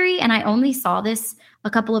a theory, and I only saw this a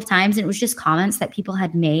couple of times, and it was just comments that people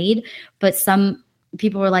had made, but some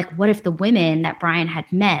people were like, what if the women that Brian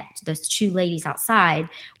had met, those two ladies outside,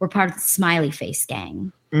 were part of the smiley face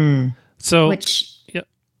gang? So, which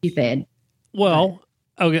stupid. Well,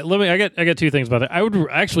 okay. I got two things about that. I would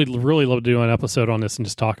actually really love to do an episode on this and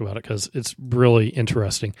just talk about it because it's really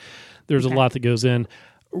interesting. There's a lot that goes in.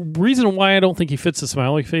 Reason why I don't think he fits the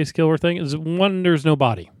smiley face killer thing is, one, there's no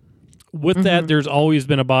body. With that, there's always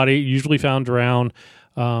been a body, usually found drowned.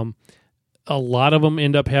 A lot of them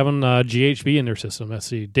end up having GHB in their system. That's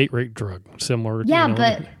the date rape drug, similar. Yeah,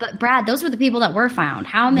 but Brad, those were the people that were found.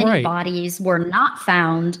 How many bodies were not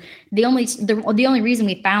found? The only reason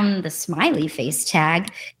we found the smiley face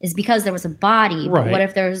tag is because there was a body. But what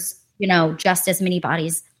if there's just as many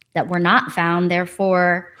bodies that were not found?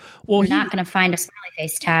 Therefore, we're not going to find a smiley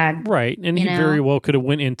face tag. Right, and he very well could have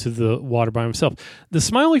went into the water by himself. The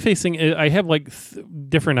smiley face thing, I have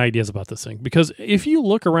different ideas about this thing, because if you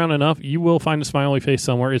look around enough, you will find a smiley face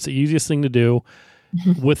somewhere. It's the easiest thing to do.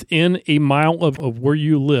 Within a mile of where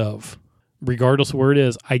you live, regardless of where it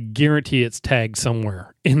is, I guarantee it's tagged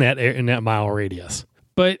somewhere in that mile radius.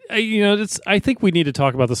 But I think we need to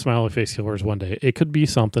talk about the smiley face killers one day. It could be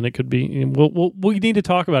something. It could be. We need to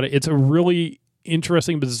talk about it. It's a really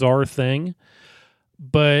interesting, bizarre thing.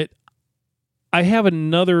 But I have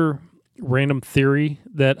another random theory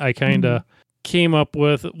that I kind of came up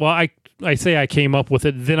with. Well, I say I came up with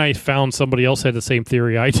it, then I found somebody else had the same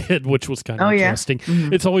theory I did, which was kind of interesting. Yeah.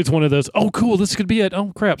 It's always one of those, oh, cool, this could be it.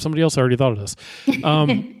 Oh, crap, somebody else already thought of this.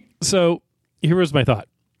 So here was my thought.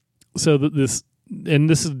 So this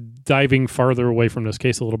is diving farther away from this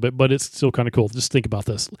case a little bit, but it's still kind of cool. Just think about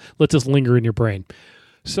this. Let this linger in your brain.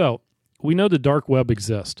 So we know the dark web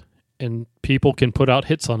exists, and people can put out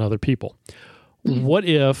hits on other people. What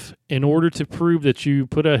if, in order to prove that you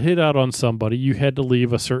put a hit out on somebody, you had to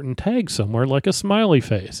leave a certain tag somewhere, like a smiley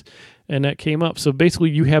face, and that came up? So basically,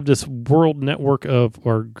 you have this world network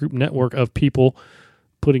or group network of people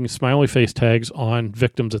putting smiley face tags on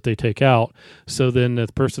victims that they take out. So then the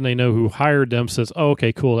person they know who hired them says, "Oh,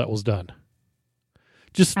 okay, cool, that was done."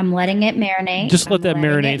 I'm letting it marinate. Just let that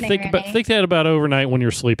marinate. Think that about overnight when you're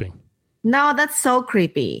sleeping. No, that's so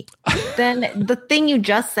creepy. Then the thing you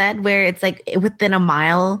just said, where it's like within a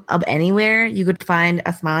mile of anywhere you could find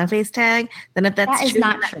a smiley face tag, then if that is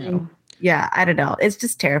not true. Yeah, I don't know. It's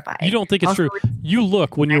just terrifying. You don't think it's true? You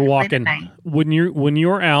look when you're walking, when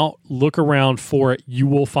you're out, look around for it. You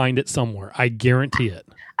will find it somewhere. I guarantee it.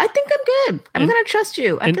 I think I'm good. I'm going to trust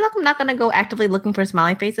you. I feel like I'm not going to go actively looking for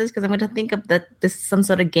smiley faces because I'm going to think of this is some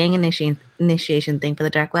sort of gang initiation thing for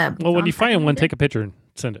the dark web. Well, when you find one, take a picture and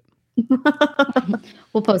send it.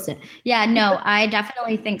 We'll post it. Yeah, no, I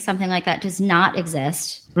definitely think something like that does not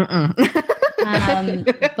exist. But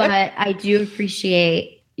I do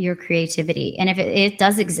appreciate your creativity. And if it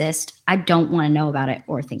does exist, I don't want to know about it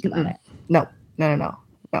or think about it. No.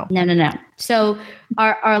 So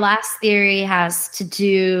our last theory has to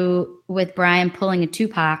do with Brian pulling a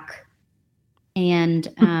Tupac and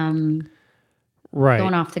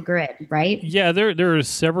going off the grid, right? Yeah, there are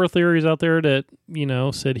several theories out there that,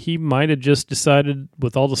 said he might have just decided,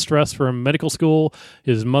 with all the stress from medical school,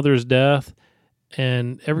 his mother's death,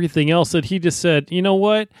 and everything else, that he just said, you know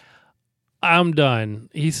what? I'm done.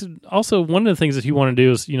 He said also one of the things that he wanted to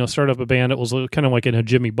do is, start up a band that was kind of like in a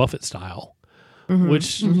Jimmy Buffett style,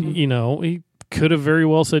 which, he could have very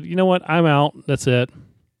well said, you know what? I'm out. That's it.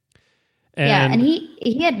 And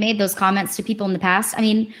he had made those comments to people in the past. I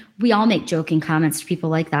mean, we all make joking comments to people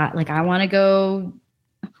like that. Like, I want to go.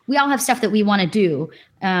 We all have stuff that we want to do.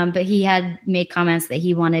 But he had made comments that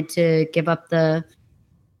he wanted to give up the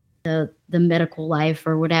medical life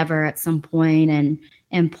or whatever at some point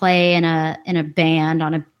and play in a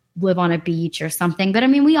band live on a beach or something. But I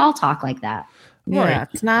mean, we all talk like that. Yeah, right.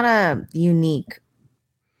 It's not a unique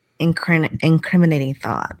incriminating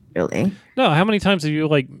thought, really. No, how many times have you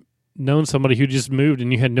known somebody who just moved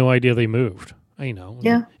and you had no idea they moved?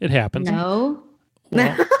 Yeah, it happens. No,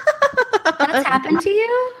 well, that's happened to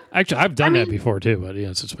you. Actually, I've done that before too, but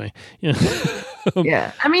yes, it's me. Yeah.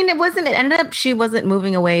 Yeah, I mean, it ended up she wasn't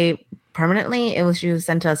moving away permanently. She was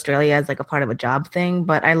sent to Australia as a part of a job thing,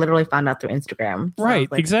 but I literally found out through Instagram. So right,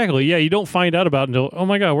 exactly. Yeah, you don't find out about it until, oh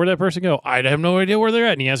my God, where'd that person go? I have no idea where they're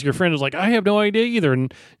at. And you ask your friend, who's like, I have no idea either.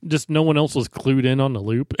 And just no one else was clued in on the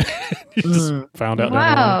loop. You just found out.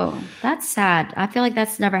 Wow, that's sad. I feel like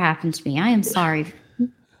that's never happened to me. I am sorry.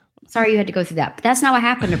 Sorry you had to go through that. But that's not what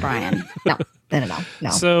happened to Brian. No.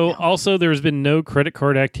 So also there's been no credit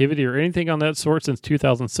card activity or anything on that sort since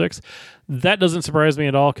 2006. That doesn't surprise me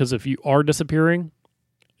at all, because if you are disappearing,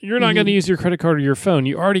 you're not going to use your credit card or your phone.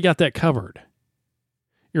 You already got that covered.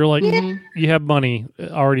 You're like, you have money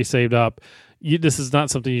already saved up. this is not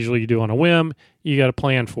something usually you do on a whim. You got to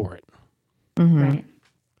plan for it. Mhm. Right.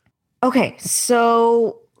 Okay,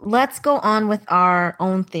 so let's go on with our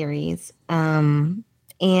own theories. And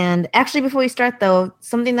actually, before we start, though,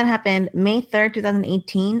 something that happened May 3rd,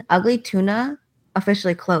 2018, Ugly Tuna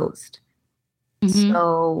officially closed. Mhm.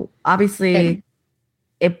 So obviously,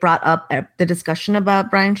 it brought up the discussion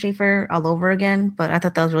about Brian Schaefer all over again. But I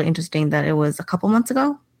thought that was really interesting that it was a couple months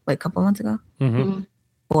ago. Like, a couple months ago? Mhm.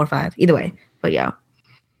 4 or 5. Either way. But yeah.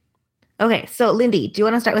 Okay, so Lindy, do you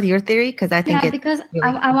want to start with your theory? Because I think Because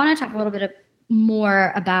I want to talk a little bit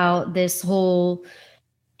more about this whole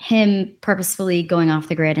him purposefully going off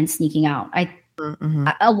the grid and sneaking out.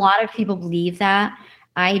 Mhm. A lot of people believe that.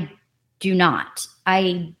 I do not.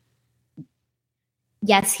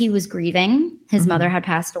 Yes, he was grieving. His mother had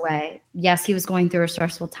passed away. Yes, he was going through a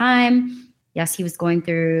stressful time. Yes, he was going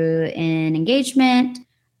through an engagement.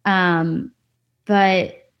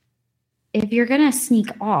 But if you're going to sneak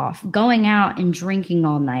off, going out and drinking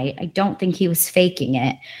all night, I don't think he was faking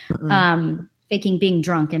it. Faking being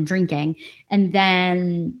drunk and drinking, and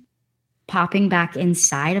then popping back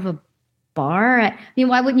inside of a bar. I mean,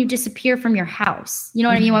 why wouldn't you disappear from your house? You know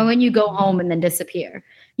what I mean? Why wouldn't you go home and then disappear?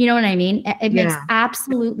 You know what I mean? It makes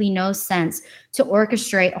absolutely no sense to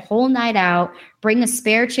orchestrate a whole night out, bring a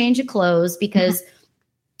spare change of clothes, because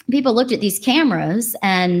people looked at these cameras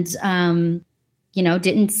and,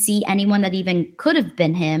 didn't see anyone that even could have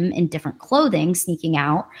been him in different clothing sneaking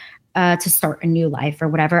out to start a new life or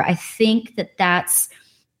whatever. I think that that's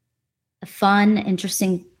a fun,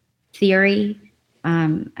 interesting theory.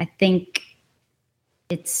 I think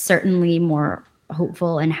it's certainly more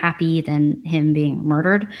hopeful and happy than him being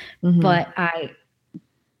murdered. But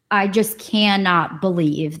I just cannot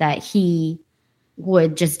believe that he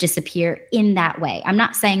would just disappear in that way. I'm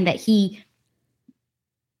not saying that he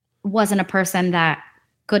wasn't a person that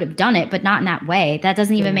could have done it, but not in that way. That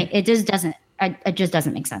doesn't even it just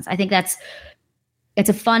doesn't make sense. I think it's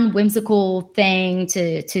a fun, whimsical thing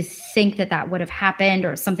to think that would have happened,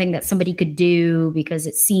 or something that somebody could do because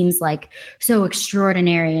it seems like so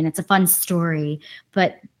extraordinary and it's a fun story.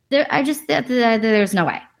 But there's no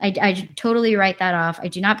way. I totally write that off. I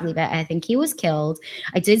do not believe it. I think he was killed.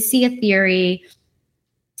 I did see a theory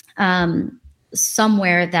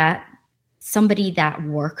somewhere that somebody that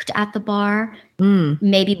worked at the bar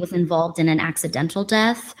maybe was involved in an accidental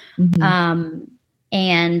death.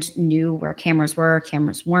 And knew where cameras were,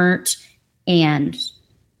 cameras weren't, and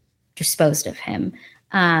disposed of him.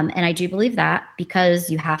 And I do believe that, because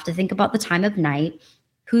you have to think about the time of night,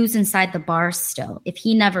 who's inside the bar still. If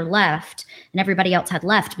he never left and everybody else had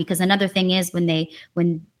left, because another thing is when they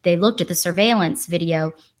looked at the surveillance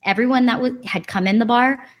video, everyone that had come in the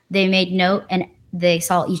bar, they made note and they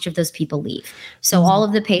saw each of those people leave. So all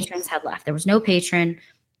of the patrons had left. There was no patron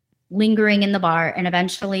lingering in the bar. And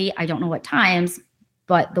eventually, I don't know what times,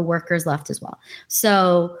 but the workers left as well.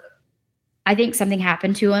 So I think something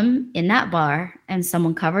happened to him in that bar and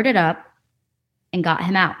someone covered it up and got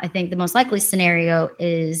him out. I think the most likely scenario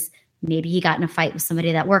is maybe he got in a fight with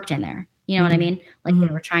somebody that worked in there. You know what I mean? Like they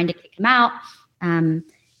were trying to kick him out.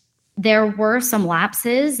 There were some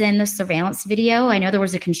lapses in the surveillance video. I know there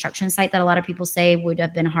was a construction site that a lot of people say would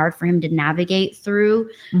have been hard for him to navigate through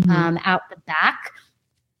out the back.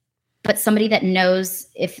 But somebody that knows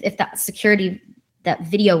if that security, that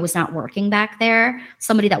video was not working back there,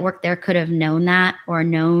 somebody that worked there could have known that, or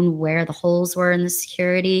known where the holes were in the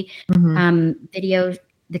security video,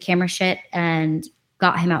 the camera shit, and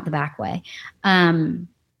got him out the back way.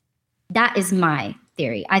 That is my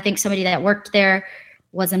theory. I think somebody that worked there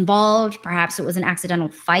was involved. Perhaps it was an accidental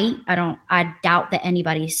fight. I doubt that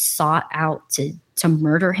anybody sought out to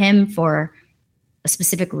murder him for a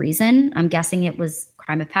specific reason. I'm guessing it was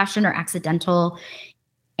crime of passion or accidental,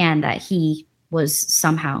 and that he was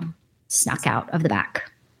somehow snuck out of the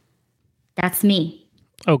back. That's me.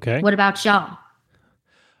 Okay. What about y'all?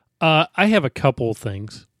 I have a couple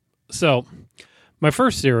things. So my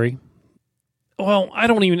first theory,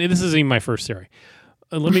 this isn't even my first theory.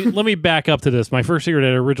 Let me back up to this. My first theory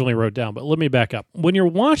that I originally wrote down, but let me back up. When you're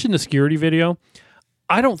watching the security video,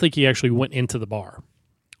 I don't think he actually went into the bar.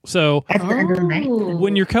 So At the end of the night.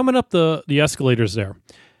 when you're coming up the escalators there,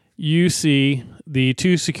 you see the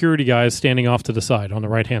two security guys standing off to the side on the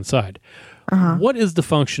right-hand side. What is the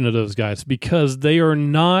function of those guys? Because they are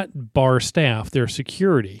not bar staff, they're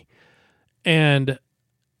security. And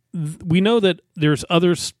we know that there's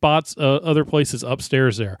other spots, other places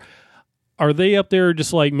upstairs there. Are they up there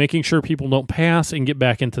just like making sure people don't pass and get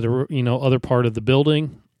back into the other part of the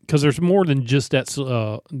building? Because there's more than just that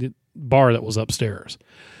the bar that was upstairs.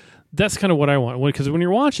 that's kind of what I want. Because when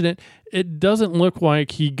you're watching it, it doesn't look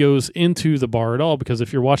like he goes into the bar at all. Because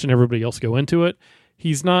if you're watching everybody else go into it,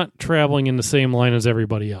 he's not traveling in the same line as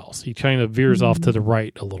everybody else. He kind of veers off to the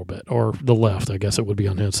right a little bit, or the left, I guess it would be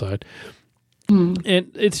on his side. And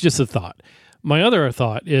it's just a thought. My other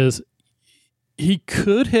thought is he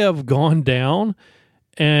could have gone down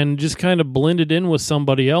and just kind of blended in with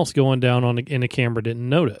somebody else going down in a camera didn't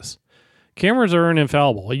notice. Cameras aren't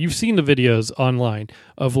infallible. You've seen the videos online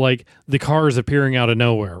of like the cars appearing out of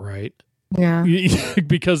nowhere, right? Yeah.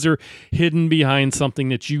 Because they're hidden behind something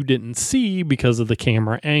that you didn't see because of the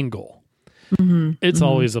camera angle. It's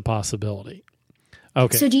always a possibility.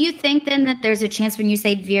 Okay. So do you think then that there's a chance when you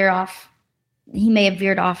say veer off, he may have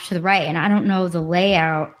veered off to the right? And I don't know the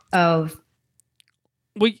layout of...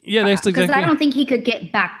 Well, yeah, that's exactly... Because I don't think he could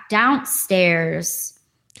get back downstairs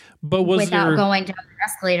without going down the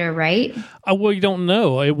escalator, right? Well, you don't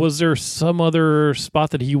know. Was there some other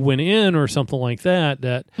spot that he went in or something like that?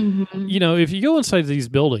 That if you go inside these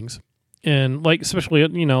buildings, and like especially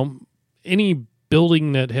any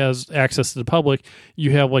building that has access to the public,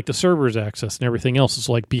 you have like the servers access and everything else. It's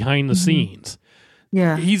like behind the scenes.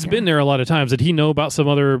 Yeah, he's been there a lot of times. Did he know about some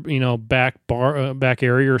other back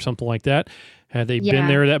area or something like that? Had they been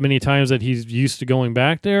there that many times that he's used to going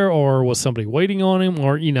back there, or was somebody waiting on him,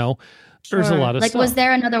 or there's a lot of stuff. Was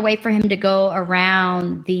there another way for him to go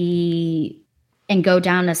around and go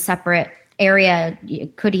down a separate area?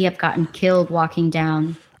 Could he have gotten killed walking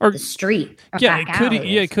down the street?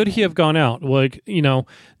 Could he have gone out? Like,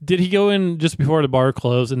 did he go in just before the bar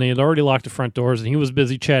closed and they had already locked the front doors and he was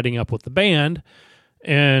busy chatting up with the band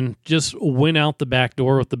and just went out the back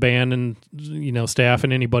door with the band and, staff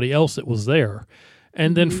and anybody else that was there.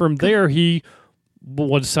 And then from there, he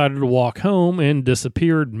decided to walk home and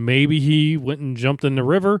disappeared. Maybe he went and jumped in the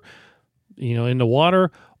river, in the water,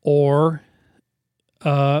 or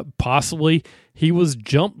possibly he was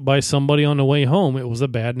jumped by somebody on the way home. It was a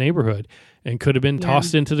bad neighborhood and could have been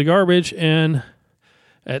tossed into the garbage. And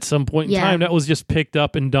at some point in time, that was just picked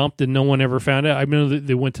up and dumped and no one ever found out. I know that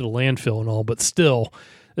they went to the landfill and all, but still,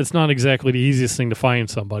 it's not exactly the easiest thing to find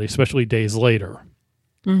somebody, especially days later.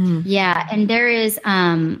 Yeah, and there is,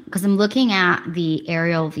 because I'm looking at the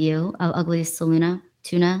aerial view of Ugly Tuna,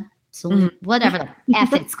 whatever the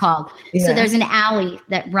F it's called. Yeah. So there's an alley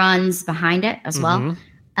that runs behind it as well.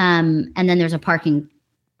 And then there's a parking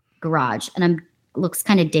garage, and looks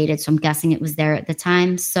kind of dated, so I'm guessing it was there at the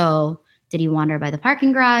time. So did he wander by the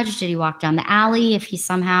parking garage? Did he walk down the alley? If he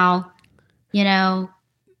somehow,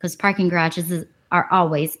 because parking garages are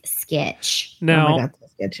always sketch. Now, oh my God,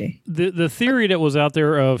 that's sketchy. The theory that was out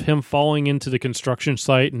there of him falling into the construction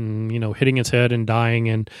site and, hitting his head and dying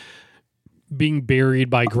and being buried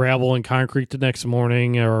by gravel and concrete the next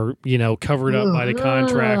morning, or, covered up by the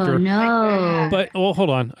contractor. No. But, hold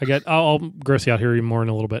on. I'll gross you out here even more in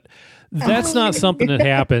a little bit. That's not something that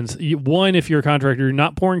happens. One, if you're a contractor, you're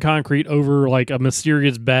not pouring concrete over like a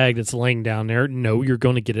mysterious bag that's laying down there. No, you're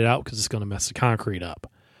going to get it out because it's going to mess the concrete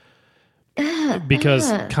up.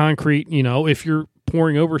 Because concrete, if you're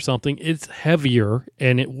pouring over something, it's heavier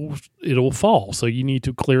and it'll fall. So you need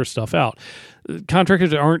to clear stuff out.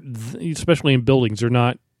 Contractors aren't, especially in buildings, they're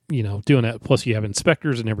not, doing that. Plus you have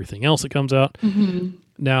inspectors and everything else that comes out.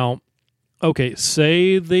 Now, okay,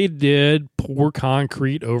 say they did pour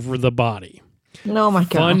concrete over the body. Oh my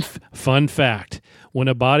God. Fun fact. When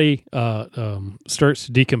a body starts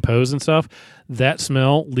to decompose and stuff, that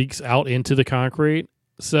smell leaks out into the concrete.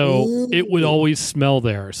 So it would always smell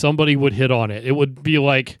there. Somebody would hit on it. It would be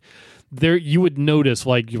like you would notice,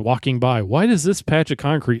 like you're walking by, why does this patch of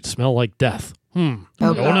concrete smell like death? I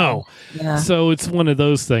don't know. Yeah. So it's one of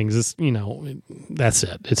those things. It's, that's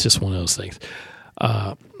it. It's just one of those things.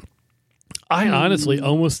 I honestly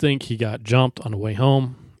almost think he got jumped on the way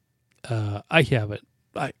home. I have it.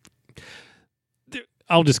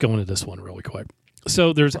 I'll just go into this one really quick.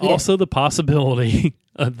 So there's also the possibility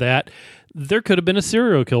that there could have been a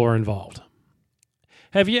serial killer involved.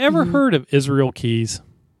 Have you ever heard of Israel Keyes?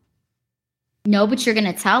 No, but you're going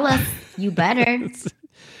to tell us. You better.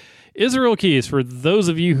 Israel Keyes, for those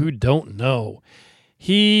of you who don't know,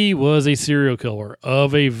 he was a serial killer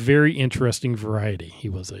of a very interesting variety. He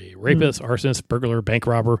was a rapist, arsonist, burglar, bank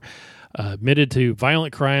robber, admitted to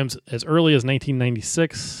violent crimes as early as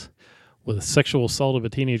 1996, with sexual assault of a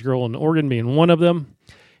teenage girl in Oregon being one of them.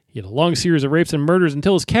 He had a long series of rapes and murders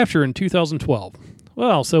until his capture in 2012.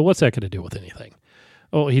 Well, so what's that going to do with anything?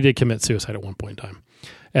 Oh, he did commit suicide at one point in time,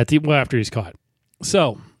 after he's caught.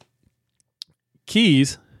 So,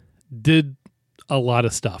 Keyes did a lot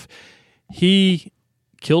of stuff. He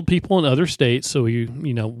killed people in other states, so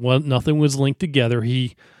nothing was linked together.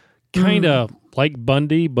 He kind of like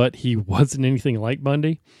Bundy, but he wasn't anything like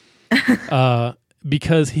Bundy.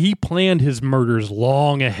 Because he planned his murders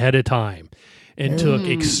long ahead of time and took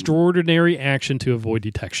extraordinary action to avoid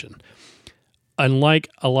detection. Unlike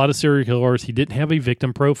a lot of serial killers, he didn't have a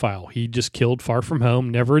victim profile. He just killed far from home,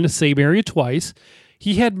 never in the same area twice.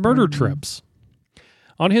 He had murder trips.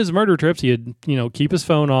 On his murder trips, he had, keep his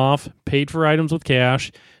phone off, paid for items with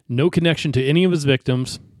cash, no connection to any of his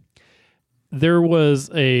victims. There was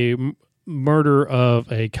a murder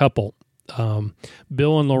of a couple,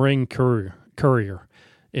 Bill and Lorraine Currier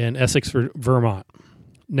in Essex, Vermont.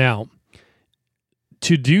 Now,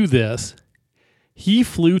 to do this, he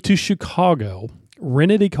flew to Chicago,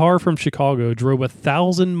 rented a car from Chicago, drove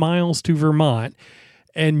 1,000 miles to Vermont,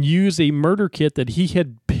 and used a murder kit that he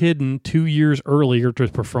had hidden 2 years earlier to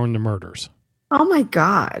perform the murders. Oh my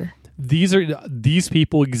God. These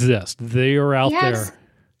people exist. They are out there.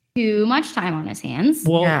 Too much time on his hands.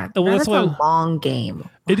 Well, that's a long game.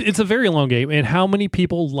 It's a very long game. And how many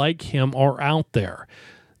people like him are out there?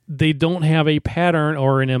 They don't have a pattern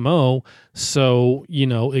or an MO, so,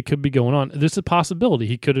 it could be going on. There's a possibility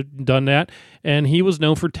he could have done that, and he was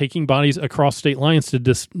known for taking bodies across state lines to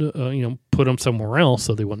just, put them somewhere else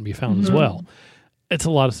so they wouldn't be found as well. It's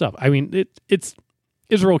a lot of stuff. I mean, it's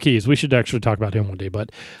Israel Keyes. We should actually talk about him one day,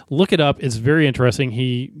 but look it up. It's very interesting.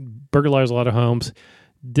 He burglarized a lot of homes,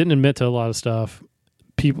 didn't admit to a lot of stuff.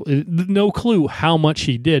 People, no clue how much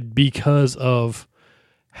he did because of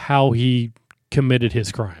how he committed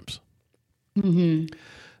his crimes.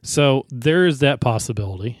 So there is that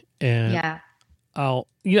possibility. And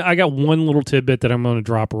I got one little tidbit that I'm going to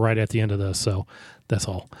drop right at the end of this. So that's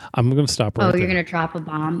all. I'm going to stop right there. Oh, you're going to drop a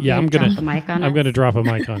bomb? Yeah, I'm going to mic on I'm going to drop a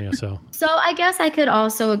mic on you. So I guess I could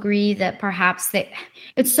also agree that perhaps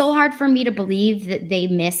it's so hard for me to believe that they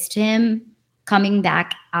missed him coming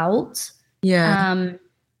back out. Yeah.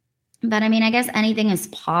 But I mean, I guess anything is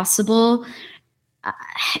possible.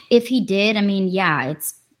 If he did, I mean,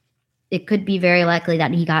 it could be very likely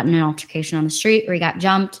that he got in an altercation on the street or he got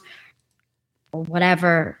jumped or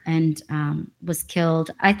whatever and was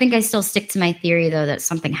killed. I think I still stick to my theory, though, that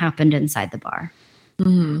something happened inside the bar.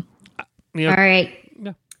 Yep. All right.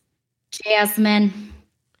 Yeah. Jasmine.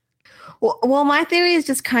 Well, my theory is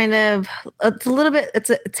just kind of, it's a little bit,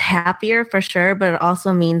 it's happier for sure, but it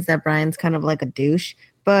also means that Brian's kind of like a douche.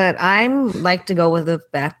 But I'm like to go with the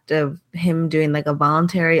fact of him doing like a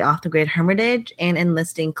voluntary off-the-grid hermitage and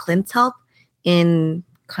enlisting Clint's help in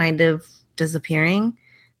kind of disappearing.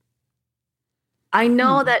 I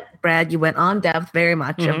know that, Brad, you went on depth very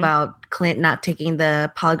much about Clint not taking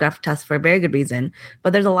the polygraph test for a very good reason.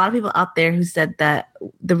 But there's a lot of people out there who said that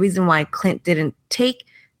the reason why Clint didn't take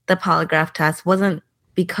the polygraph test wasn't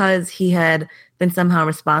because he had been somehow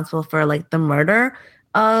responsible for like the murder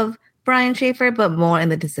of Brian Shaffer, but more in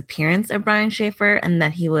the disappearance of Brian Shaffer, and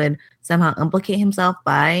that he would somehow implicate himself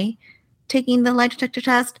by taking the lie detector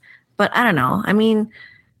test. But I don't know. I mean,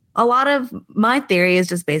 a lot of my theory is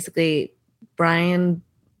just basically Brian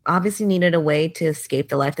obviously needed a way to escape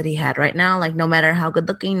the life that he had right now. Like, no matter how good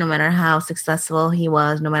looking, no matter how successful he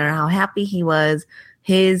was, no matter how happy he was,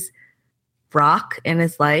 his rock in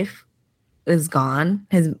his life is gone.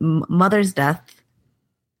 His mother's death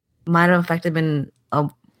might have affected him in a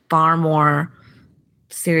far more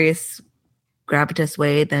serious, gratuitous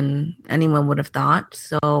way than anyone would have thought.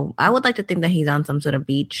 So I would like to think that he's on some sort of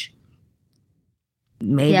beach,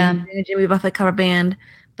 maybe in a Jimmy Buffett cover band,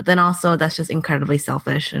 but then also that's just incredibly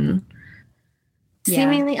selfish and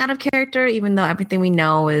seemingly out of character, even though everything we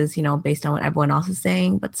know is, based on what everyone else is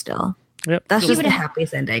saying, but still. Yep. That's just the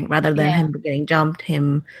happiest ending, rather than him getting jumped,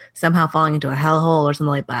 him somehow falling into a hellhole or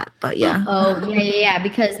something like that. But yeah. Oh, yeah.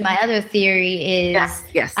 Because my other theory is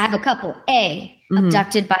yes. I have a couple. A,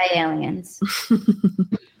 abducted by aliens.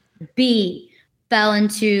 B, fell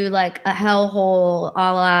into like a hellhole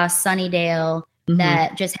a la Sunnydale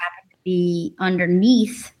that just happened to be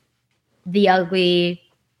underneath the ugly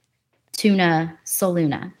tuna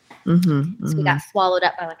Soluna. So we got swallowed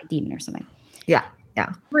up by like a demon or something. Yeah.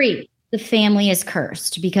 3, the family is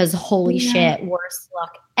cursed because holy shit, worst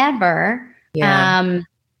luck ever. Yeah.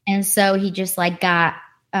 And so he just like got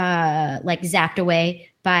like zapped away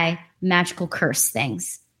by magical curse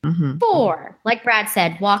things. 4, like Brad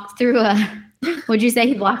said, walked through would you say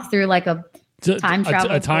he walked through like a time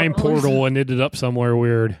travel a time portal and ended up somewhere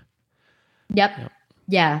weird. Yep.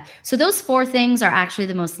 Yeah. So those 4 things are actually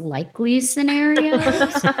the most likely scenarios.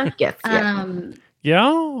 Yes.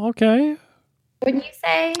 Yeah. Okay. Wouldn't you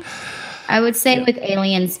say? I would say with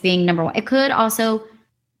aliens being number 1. It could also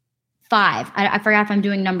 5. I forgot if I'm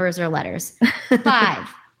doing numbers or letters. 5.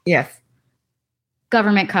 Yes.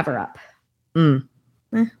 Government cover up.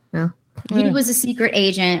 No. He was a secret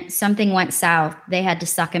agent. Something went south. They had to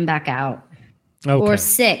suck him back out. Okay. Or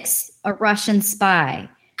 6, a Russian spy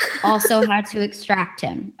also had to extract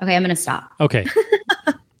him. Okay, I'm going to stop. Okay.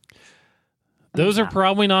 Those are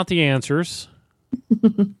probably not the answers.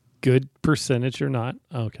 Good percentage or not.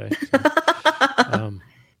 Okay.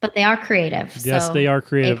 But they are creative. Yes, so they are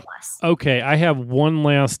creative. A+. Okay, I have one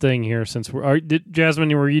last thing here. Since Jasmine,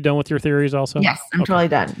 were you done with your theories also? Yes, I'm totally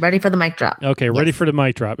done. Ready for the mic drop. Okay, ready for the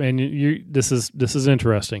mic drop. And this is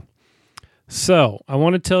interesting. So I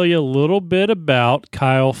want to tell you a little bit about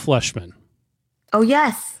Kyle Fleshman. Oh,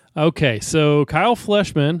 yes. Okay, so Kyle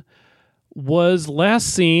Fleshman was last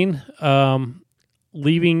seen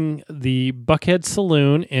leaving the Buckhead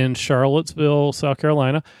Saloon in Charlottesville, South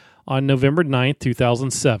Carolina on November 9th,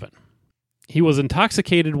 2007. He was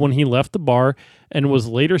intoxicated when he left the bar and was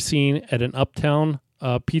later seen at an uptown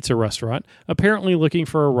pizza restaurant, apparently looking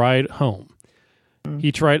for a ride home.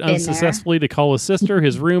 He tried unsuccessfully to call his sister,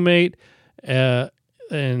 his roommate, and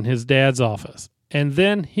his dad's office. And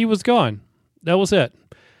then he was gone. That was it.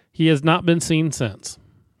 He has not been seen since.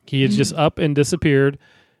 He is just up and disappeared.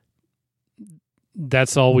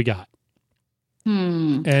 That's all we got.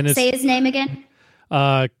 And Say his name again.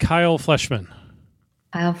 Kyle Fleshman.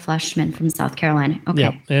 Kyle Fleshman from South Carolina. Okay.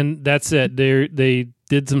 Yeah, and that's it. They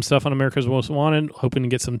did some stuff on America's Most Wanted, hoping to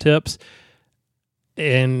get some tips.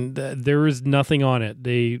 And there is nothing on it.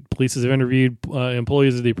 Police have interviewed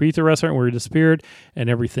employees of the pizza restaurant where he disappeared and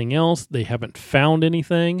everything else. They haven't found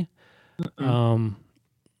anything.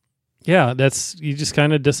 Yeah, he just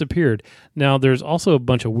kind of disappeared. Now, there's also a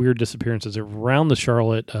bunch of weird disappearances around the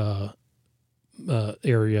Charlotte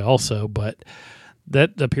area also, but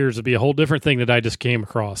that appears to be a whole different thing that I just came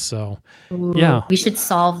across. So, yeah. We should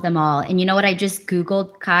solve them all. And you know what? I just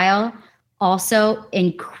Googled Kyle. Also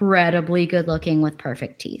incredibly good looking with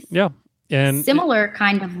perfect teeth. Yeah. And similar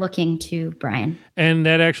kind of looking to Brian. And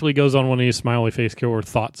that actually goes on one of these smiley face killer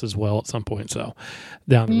thoughts as well at some point. So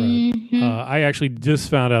down the road, I actually just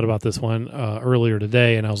found out about this one earlier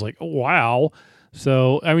today, and I was like, oh, wow.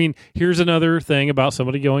 So, I mean, here's another thing about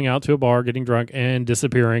somebody going out to a bar, getting drunk and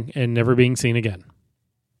disappearing and never being seen again.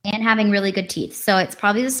 And having really good teeth. So it's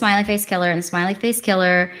probably the smiley face killer, and the smiley face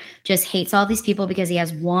killer just hates all these people because he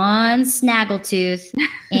has one snaggletooth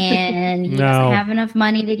and he doesn't have enough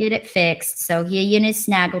money to get it fixed. So he and his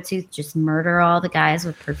snaggletooth just murder all the guys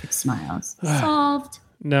with perfect smiles. Solved.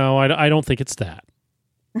 No, I don't think it's that.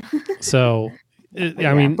 So,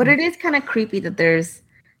 I mean. But it is kind of creepy that there's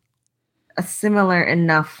a similar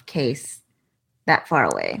enough case that far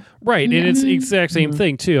away. Right. And it's the exact same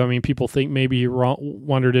thing too. I mean, people think maybe he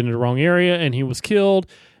wandered into the wrong area and he was killed.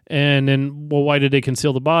 And then, well, why did they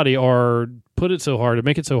conceal the body or put it so hard or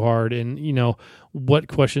make it so hard? And,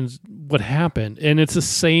 what happened? And it's the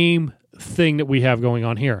same thing that we have going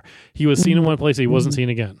on here. He was seen in one place. He wasn't seen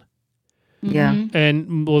again. Yeah.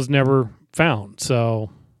 And was never found. So.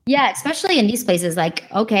 Yeah, especially in these places,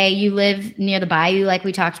 like, okay, you live near the bayou, like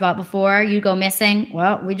we talked about before, you go missing.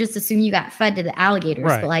 Well, we just assume you got fed to the alligators.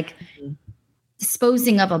 Right. But like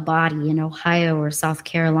disposing of a body in Ohio or South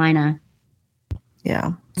Carolina.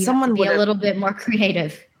 Yeah. Someone would be a little bit more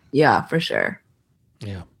creative. Yeah, for sure.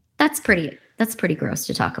 Yeah. That's pretty gross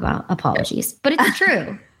to talk about. Apologies. But it's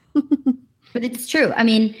true. But it's true. I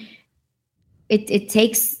mean, it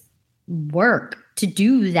takes work to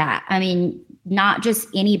do that. I mean, not just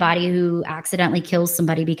anybody who accidentally kills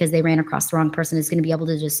somebody because they ran across the wrong person is going to be able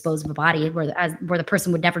to dispose of a body where the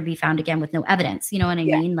person would never be found again with no evidence. You know what I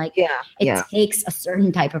mean? Like, it takes a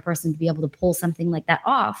certain type of person to be able to pull something like that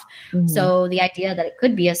off. Mm-hmm. So the idea that it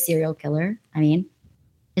could be a serial killer, I mean,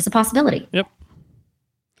 is a possibility. Yep.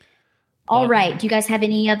 All right. Do you guys have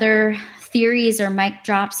any other theories or mic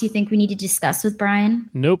drops you think we need to discuss with Brian?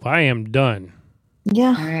 Nope. I am done.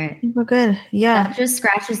 Yeah. All right. We're good. Yeah. That just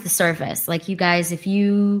scratches the surface. Like, you guys, if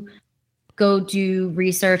you go do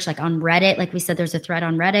research, like on Reddit, like we said, there's a thread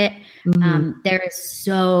on Reddit. There is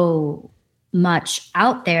so much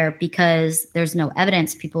out there because there's no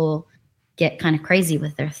evidence. People get kind of crazy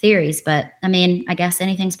with their theories, but I mean, I guess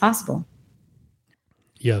anything's possible.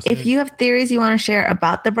 Yes. If you have theories you want to share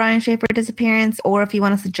about the Brian Shaffer disappearance, or if you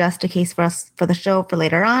want to suggest a case for us for the show for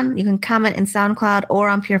later on, you can comment in SoundCloud or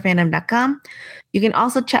on purefandom.com. You can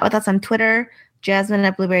also chat with us on Twitter, Jasmine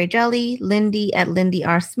at Blueberry Jelly, Lindy at Lindy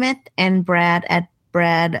R. Smith, and Brad at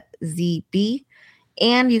Brad ZB.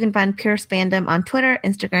 And you can find Pure Fandom on Twitter,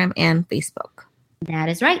 Instagram, and Facebook. That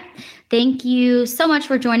is right. Thank you so much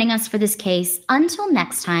for joining us for this case. Until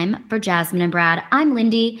next time, for Jasmine and Brad, I'm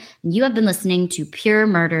Lindy, and you have been listening to Pure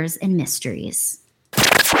Murders and Mysteries.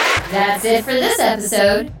 That's it for this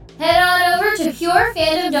episode. Head on over to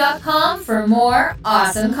purefandom.com for more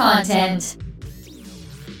awesome content.